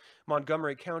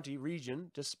 Montgomery County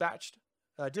Region Dispatch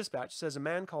says a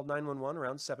man called 911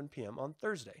 around 7 p.m. on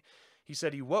Thursday. He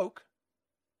said he woke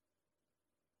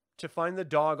to find the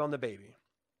dog on the baby,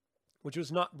 which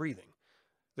was not breathing.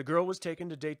 The girl was taken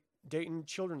to Dayton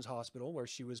Children's Hospital, where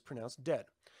she was pronounced dead.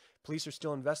 Police are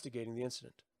still investigating the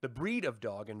incident. The breed of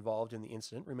dog involved in the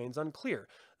incident remains unclear,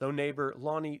 though neighbor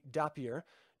Lonnie Dapier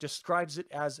describes it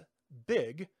as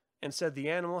big and said the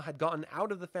animal had gotten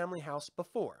out of the family house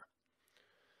before.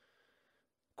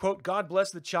 Quote, God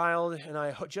bless the child, and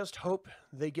I just hope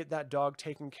they get that dog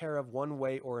taken care of one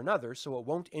way or another so it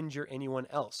won't injure anyone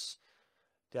else,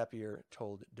 Dapier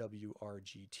told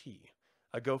WRGT.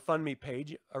 A GoFundMe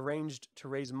page arranged to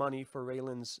raise money for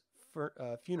Raylan's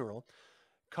funeral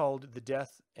called the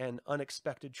death an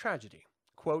unexpected tragedy.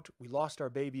 Quote, we lost our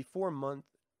baby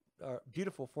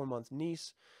beautiful 4-month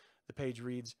niece. The page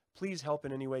reads, please help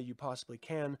in any way you possibly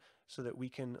can so that we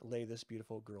can lay this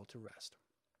beautiful girl to rest.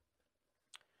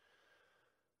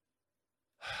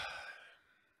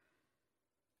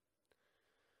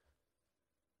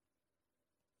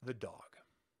 The dog.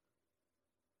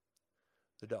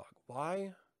 The dog.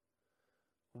 Why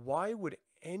would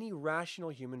any rational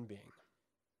human being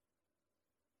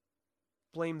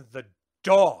blame the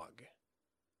dog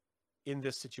in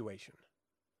this situation?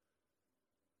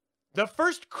 The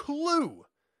first clue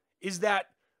is that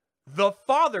the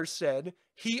father said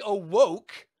he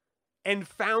awoke and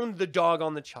found the dog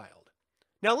on the child.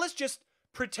 Now let's just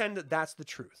pretend that that's the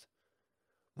truth.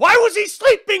 Why was he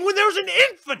sleeping when there was an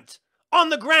infant on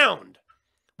the ground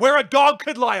where a dog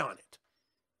could lie on it?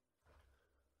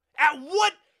 At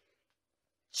what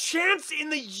chance in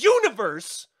the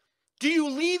universe do you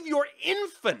leave your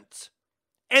infant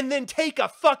and then take a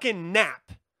fucking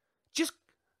nap? Just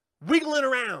wiggling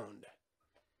around.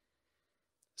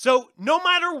 So no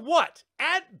matter what,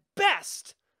 at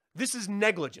best, this is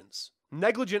negligence.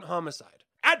 Negligent homicide.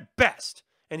 At best.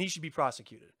 And he should be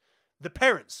prosecuted. The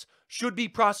parents should be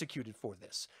prosecuted for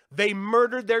this. They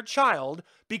murdered their child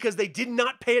because they did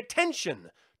not pay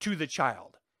attention to the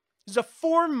child. He's a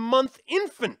 4-month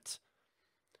infant.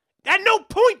 At no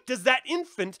point does that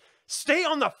infant stay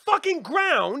on the fucking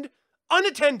ground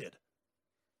unattended.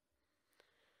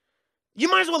 You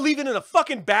might as well leave it in a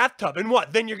fucking bathtub. And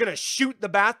what, then you're going to shoot the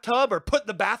bathtub or put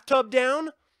the bathtub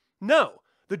down? No.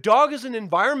 The dog is an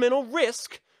environmental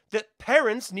risk that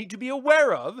parents need to be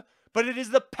aware of, but it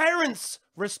is the parents'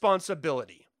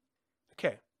 responsibility.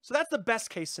 Okay, so that's the best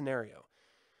case scenario.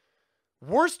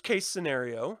 Worst case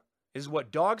scenario is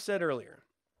what Dog said earlier.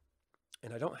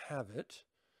 And I don't have it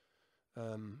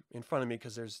in front of me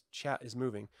because there's chat is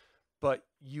moving. But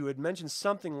you had mentioned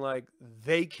something like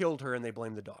they killed her and they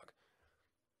blamed the dog.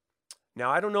 Now,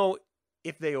 I don't know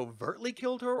if they overtly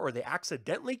killed her or they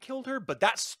accidentally killed her, but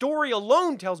that story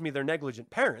alone tells me they're negligent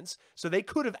parents, so they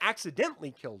could have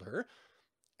accidentally killed her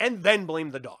and then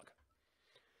blamed the dog.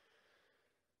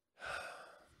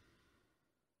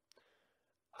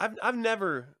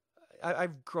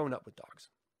 I've grown up with dogs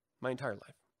my entire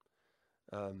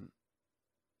life.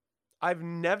 I've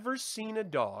never seen a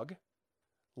dog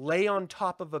lay on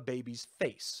top of a baby's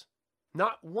face.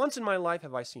 Not once in my life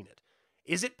have I seen it.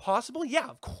 Is it possible? Yeah,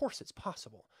 of course it's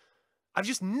possible. I've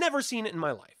just never seen it in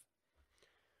my life.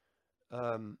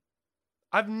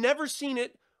 I've never seen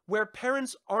it where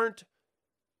parents aren't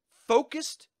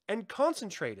focused and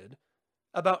concentrated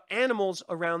about animals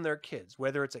around their kids,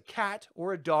 whether it's a cat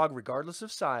or a dog, regardless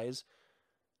of size.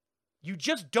 You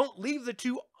just don't leave the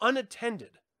two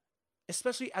unattended,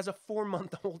 especially as a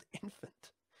 4-month-old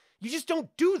infant. You just don't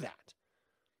do that.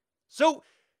 So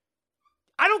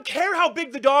I don't care how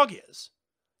big the dog is.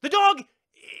 The dog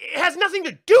has nothing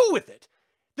to do with it.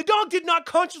 The dog did not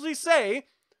consciously say,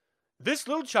 this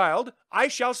little child I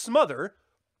shall smother,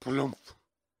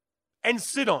 and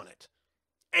sit on it.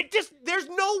 There's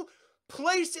no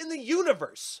place in the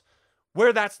universe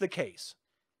where that's the case.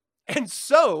 And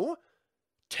so,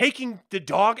 taking the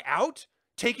dog out,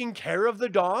 taking care of the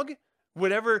dog,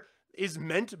 whatever is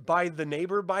meant by the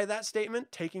neighbor by that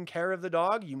statement, taking care of the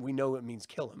dog, we know it means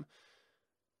kill him,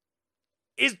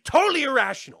 is totally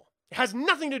irrational. It has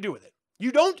nothing to do with it.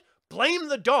 You don't blame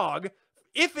the dog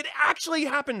if it actually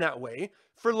happened that way,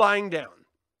 for lying down.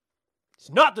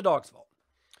 It's not the dog's fault.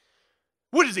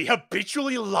 What does he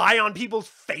habitually lie on people's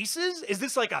faces? Is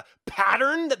this like a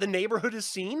pattern that the neighborhood has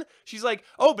seen? She's like,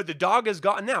 oh, but the dog has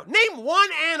gotten out. Name one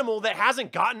animal that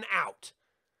hasn't gotten out.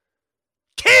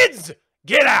 Kids,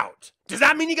 get out. Does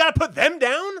that mean you got to put them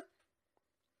down?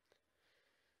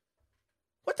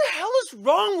 What the hell is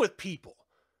wrong with people?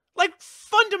 Like,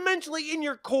 fundamentally in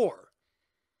your core,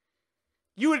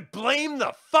 you would blame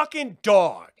the fucking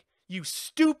dog. You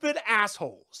stupid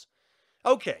assholes.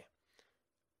 Okay.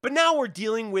 But now we're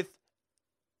dealing with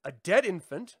a dead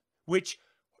infant, which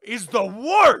is the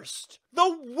worst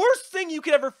thing you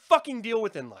could ever fucking deal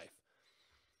with in life.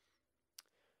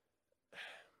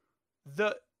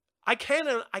 I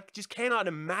just cannot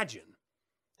imagine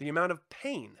the amount of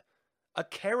pain a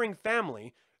caring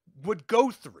family would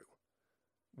go through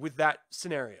with that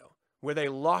scenario where they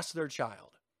lost their child.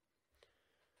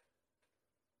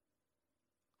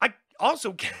 I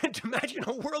also can't imagine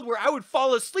a world where I would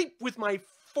fall asleep with my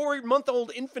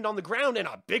 4-month-old infant on the ground and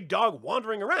a big dog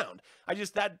wandering around.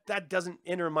 That doesn't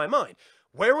enter my mind.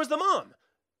 Where was the mom?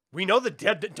 We know the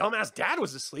dumbass dad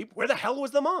was asleep. Where the hell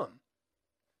was the mom?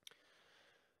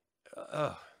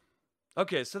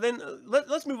 Okay, so then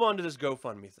let's move on to this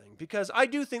GoFundMe thing, because I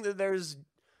do think that there's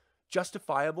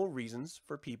justifiable reasons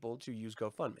for people to use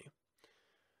GoFundMe.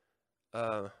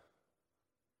 I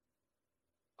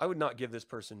would not give this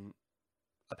person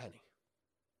a penny.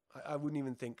 I wouldn't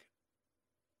even think,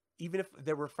 even if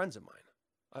they were friends of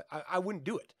mine, I wouldn't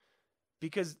do it,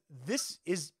 because this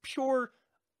is pure,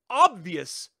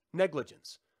 obvious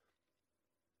negligence.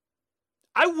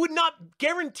 I would not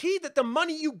guarantee that the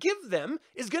money you give them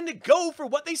is going to go for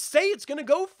what they say it's going to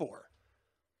go for.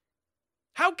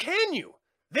 How can you?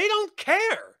 They don't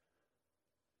care.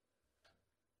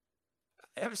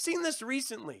 I've seen this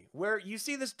recently, where you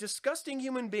see this disgusting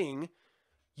human being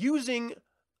using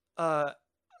a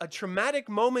traumatic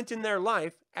moment in their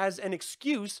life as an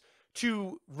excuse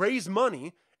to raise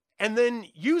money, and then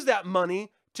use that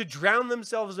money to drown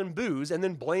themselves in booze and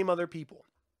then blame other people.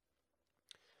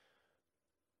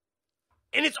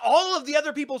 And it's all of the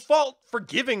other people's fault for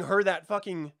giving her that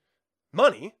fucking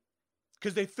money,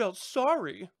 because they felt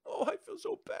sorry. Oh, I feel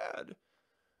so bad.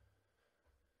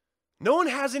 No one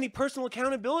has any personal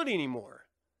accountability anymore.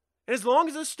 And as long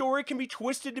as a story can be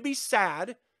twisted to be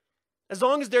sad, as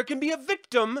long as there can be a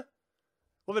victim,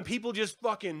 well, then people just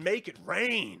fucking make it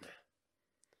rain.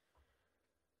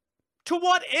 To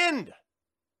what end?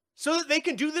 So that they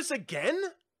can do this again?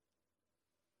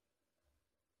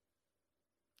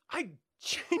 I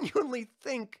genuinely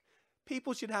think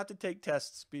people should have to take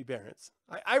tests to be parents.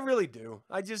 I really do.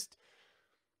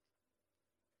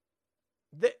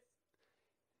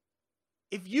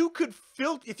 If you could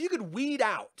weed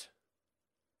out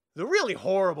the really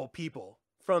horrible people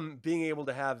from being able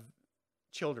to have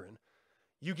children,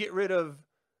 you get rid of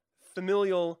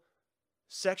familial,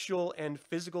 sexual, and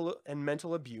physical and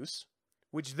mental abuse,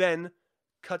 which then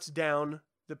cuts down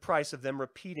the price of them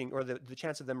repeating, or the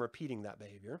chance of them repeating that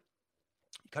behavior.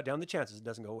 You cut down the chances, it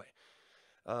doesn't go away.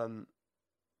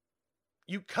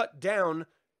 You cut down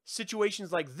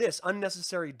situations like this,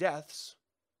 unnecessary deaths.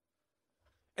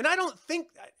 And I don't think,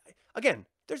 again,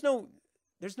 there's no,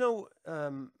 oh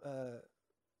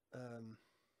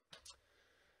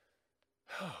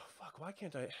fuck, why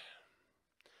can't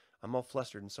I'm all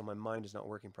flustered, and so my mind is not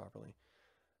working properly.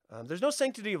 There's no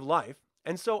sanctity of life,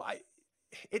 and so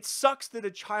it sucks that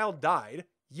a child died,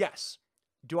 yes.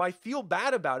 Do I feel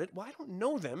bad about it? Well, I don't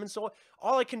know them, and so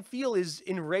all I can feel is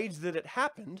enraged that it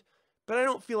happened, but I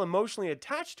don't feel emotionally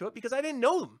attached to it because I didn't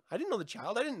know them. I didn't know the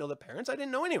child. I didn't know the parents. I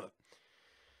didn't know any of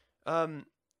them.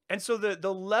 And so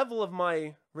the level of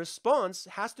my response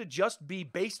has to just be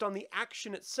based on the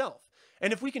action itself.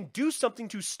 And if we can do something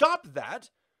to stop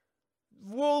that,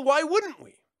 well, why wouldn't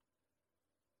we?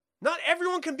 Not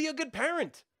everyone can be a good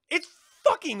parent. It's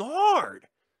fucking hard.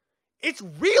 It's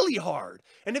really hard.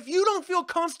 And if you don't feel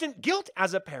constant guilt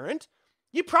as a parent,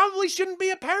 you probably shouldn't be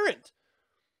a parent.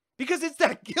 Because it's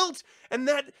that guilt and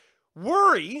that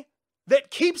worry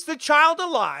that keeps the child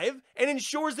alive and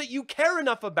ensures that you care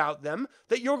enough about them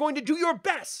that you're going to do your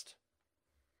best.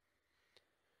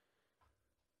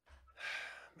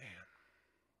 Man.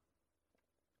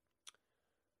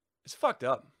 It's fucked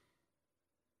up.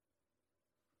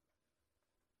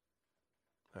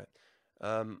 All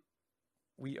right.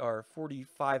 We are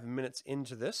 45 minutes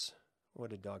into this. What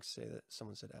did dogs say? That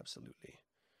someone said absolutely.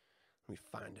 Let me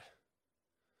find.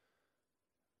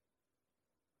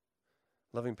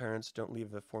 Loving parents don't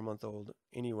leave a 4-month-old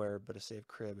anywhere but a safe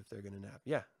crib if they're going to nap.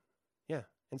 Yeah. Yeah.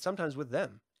 And sometimes with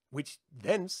them, which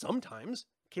then sometimes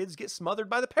kids get smothered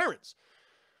by the parents.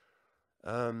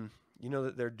 You know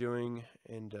that they're doing,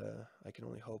 and I can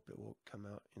only hope it will come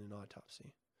out in an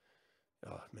autopsy.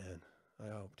 Oh, man, I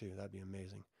hope too. That'd be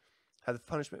amazing. Have the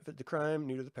punishment fit the crime,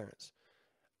 neuter the parents.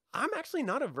 I'm actually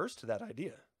not averse to that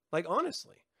idea. Like,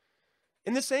 honestly.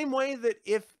 In the same way that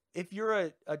if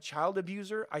you're a child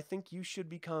abuser, I think you should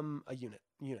become a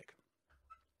eunuch.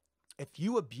 If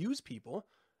you abuse people,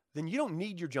 then you don't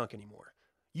need your junk anymore.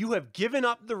 You have given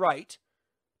up the right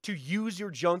to use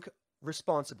your junk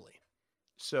responsibly.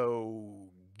 So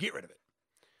get rid of it.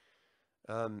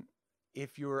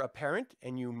 If you're a parent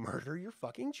and you murder your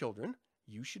fucking children,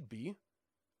 you should be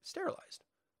sterilized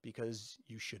because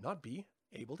you should not be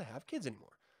able to have kids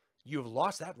anymore. You have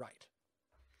lost that right.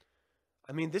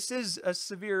 I mean, this is a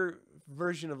severe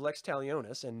version of Lex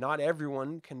Talionis, and not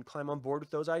everyone can climb on board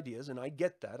with those ideas, and I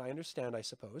get that. I understand, I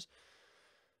suppose.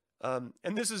 And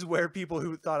this is where people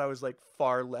who thought I was like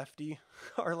far lefty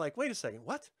are like, wait a second,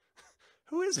 what?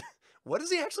 Who is it? What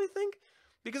does he actually think?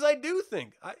 Because I do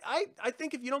think, I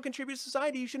think if you don't contribute to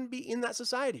society, you shouldn't be in that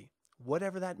society,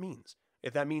 whatever that means.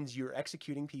 If that means you're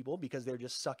executing people because they're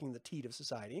just sucking the teat of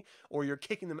society, or you're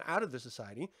kicking them out of the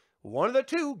society, one of the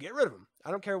two, get rid of them.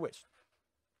 I don't care which.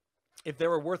 If they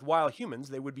were worthwhile humans,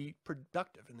 they would be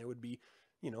productive and they would be,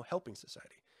 helping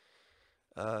society.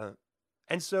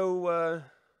 And so,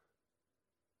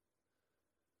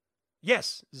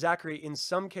 yes, Zachary, in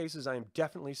some cases, I am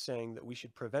definitely saying that we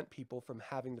should prevent people from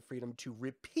having the freedom to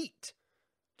repeat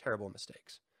terrible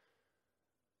mistakes.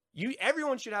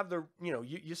 Everyone should have the,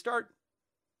 you start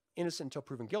innocent until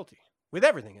proven guilty with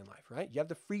everything in life, right? You have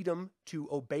the freedom to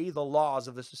obey the laws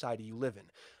of the society you live in.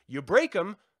 You break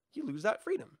them, you lose that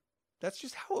freedom. That's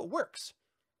just how it works.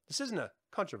 This isn't a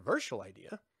controversial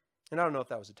idea. And I don't know if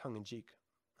that was a tongue-in-cheek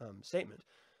statement.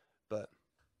 But,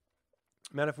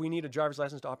 man, if we need a driver's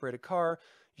license to operate a car,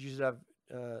 you should have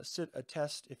sit a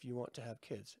test if you want to have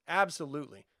kids.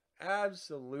 Absolutely.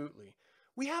 Absolutely.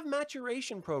 We have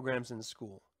maturation programs in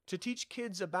school to teach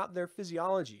kids about their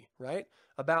physiology, right?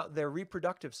 About their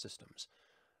reproductive systems.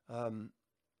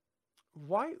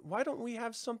 Why don't we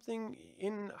have something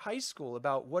in high school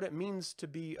about what it means to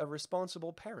be a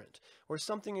responsible parent, or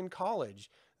something in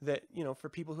college that, for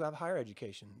people who have higher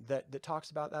education that talks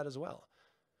about that as well?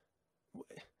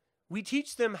 We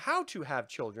teach them how to have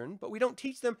children, but we don't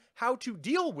teach them how to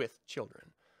deal with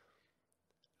children.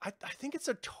 I think it's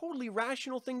a totally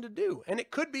rational thing to do. And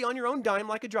it could be on your own dime,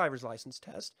 like a driver's license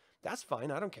test. That's fine.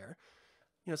 I don't care.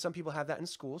 Some people have that in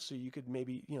school, so you could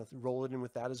maybe, roll it in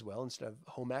with that as well. Instead of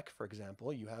home ec, for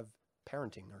example, you have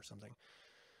parenting or something.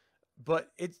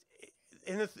 But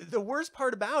the worst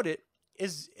part about it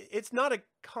is it's not a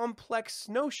complex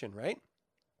notion, right?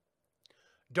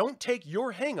 Don't take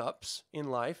your hang-ups in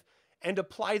life and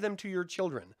apply them to your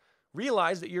children.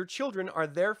 Realize that your children are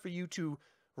there for you to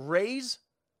raise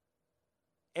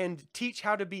and teach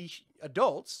how to be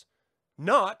adults,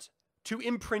 not to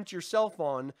imprint yourself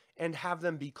on and have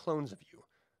them be clones of you.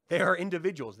 They are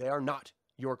individuals. They are not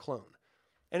your clone.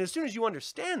 And as soon as you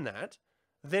understand that,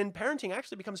 then parenting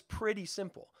actually becomes pretty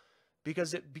simple,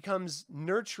 because it becomes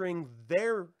nurturing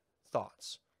their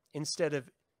thoughts instead of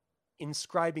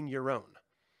inscribing your own.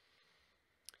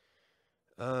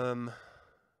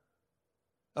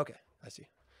 Okay, I see.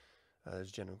 There's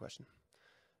a genuine question.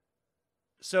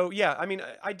 So yeah, I mean,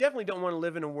 I definitely don't want to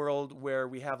live in a world where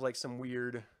we have like some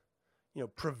weird,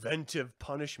 preventive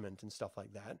punishment and stuff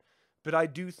like that. But I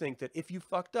do think that if you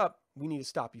fucked up, we need to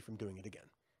stop you from doing it again.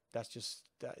 That's just,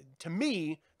 to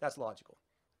me, that's logical.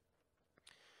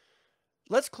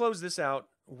 Let's close this out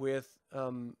with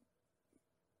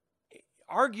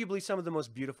arguably some of the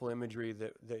most beautiful imagery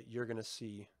that you're going to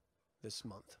see this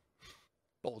month.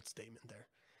 Bold statement there.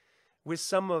 With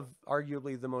some of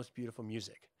arguably the most beautiful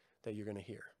music that you're going to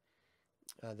hear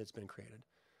that's been created.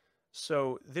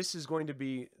 So this is going to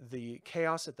be the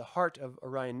chaos at the heart of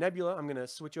Orion Nebula. I'm going to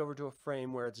switch over to a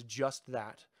frame where it's just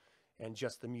that and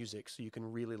just the music, so you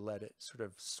can really let it sort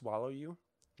of swallow you,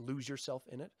 lose yourself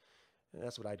in it. And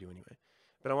that's what I do anyway.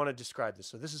 But I want to describe this.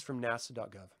 So this is from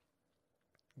nasa.gov.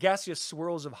 Gaseous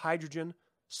swirls of hydrogen,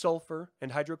 sulfur,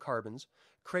 and hydrocarbons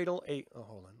cradle a... Oh,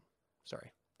 hold on.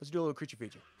 Sorry. Let's do a little creature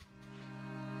feature.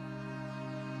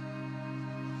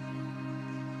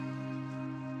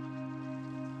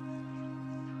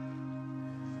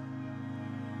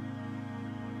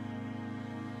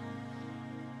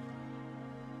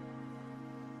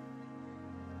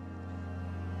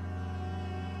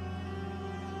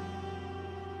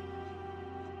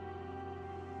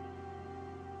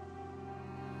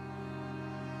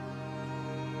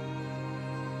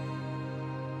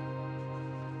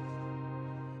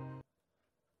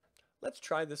 Let's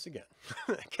try this again.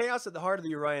 Chaos at the heart of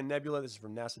the Orion Nebula. This is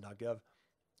from NASA.gov.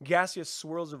 Gaseous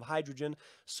swirls of hydrogen,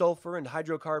 sulfur, and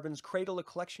hydrocarbons cradle a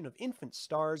collection of infant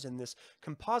stars in this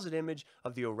composite image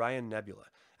of the Orion Nebula,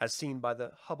 as seen by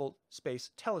the Hubble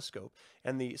Space Telescope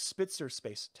and the Spitzer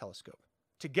Space Telescope.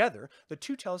 Together, the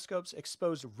two telescopes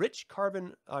expose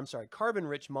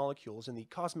carbon-rich molecules in the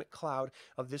cosmic cloud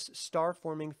of this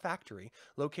star-forming factory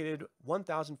located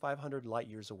 1,500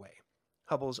 light-years away.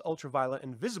 Hubble's ultraviolet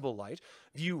and visible light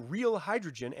view real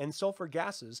hydrogen and sulfur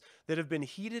gases that have been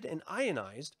heated and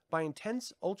ionized by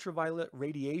intense ultraviolet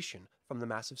radiation from the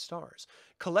massive stars,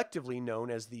 collectively known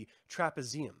as the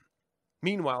trapezium.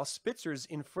 Meanwhile, Spitzer's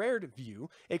infrared view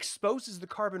exposes the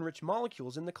carbon-rich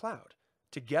molecules in the cloud.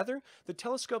 Together, the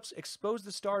telescopes expose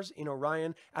the stars in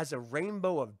Orion as a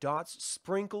rainbow of dots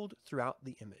sprinkled throughout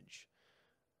the image.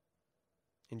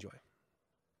 Enjoy.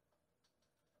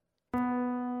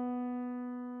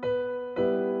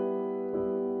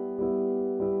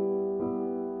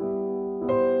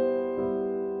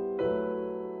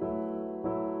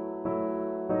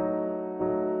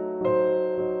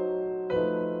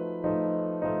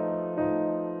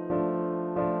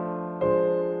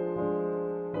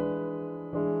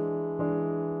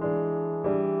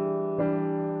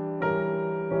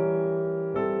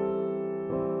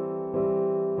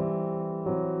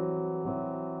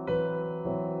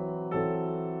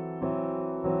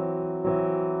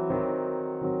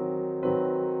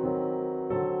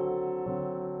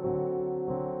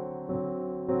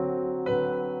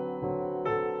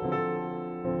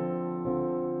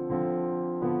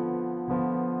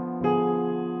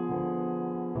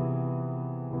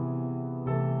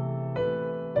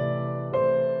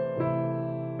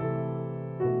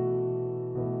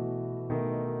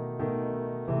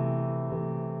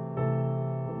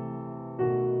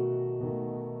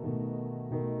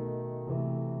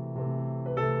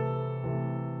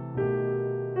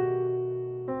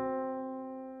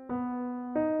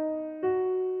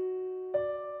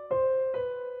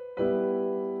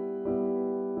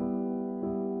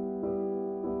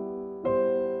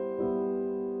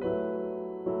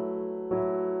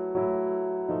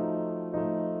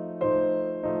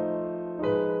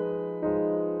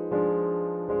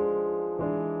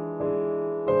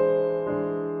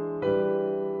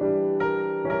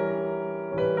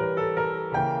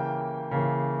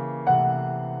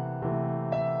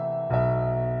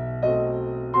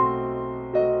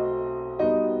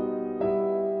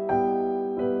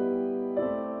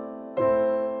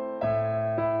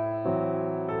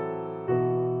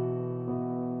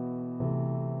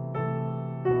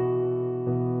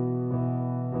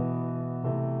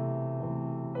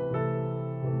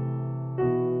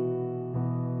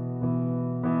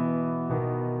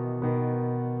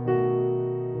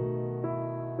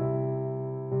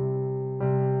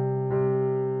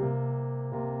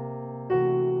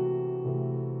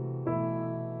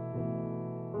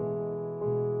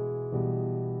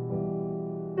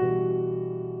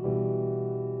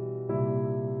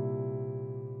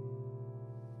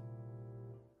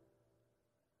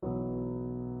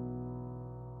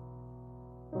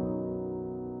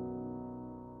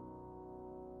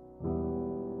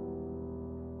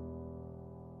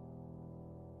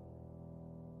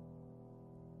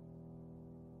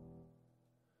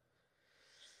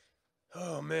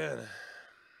 Oh man,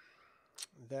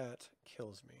 that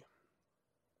kills me.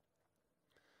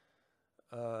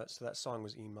 So that song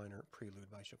was E minor Prelude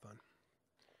by Chopin.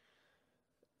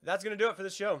 That's going to do it for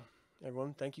this show,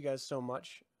 everyone. Thank you guys so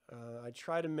much. I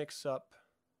try to mix up,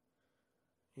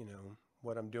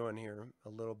 what I'm doing here a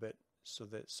little bit so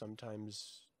that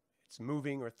sometimes it's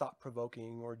moving or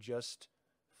thought-provoking or just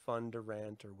fun to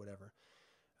rant or whatever.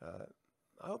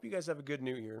 I hope you guys have a good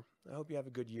new year. I hope you have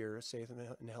a good year, a safe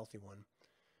and healthy one.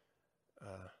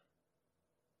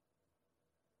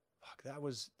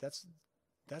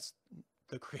 That's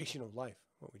the creation of life,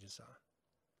 what we just saw.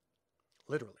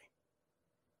 Literally.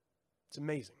 It's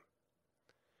amazing.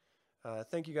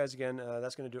 Thank you guys again.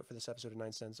 That's going to do it for this episode of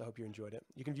 9 Cents. I hope you enjoyed it.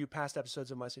 You can view past episodes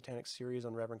of my Satanic series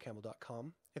on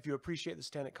ReverendCampbell.com. If you appreciate the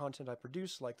satanic content I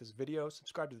produce, like this video,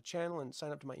 subscribe to the channel, and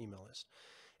sign up to my email list.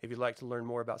 If you'd like to learn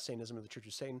more about Satanism or the Church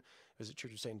of Satan, visit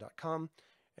churchofsatan.com.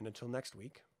 And until next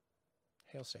week,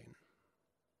 hail Satan.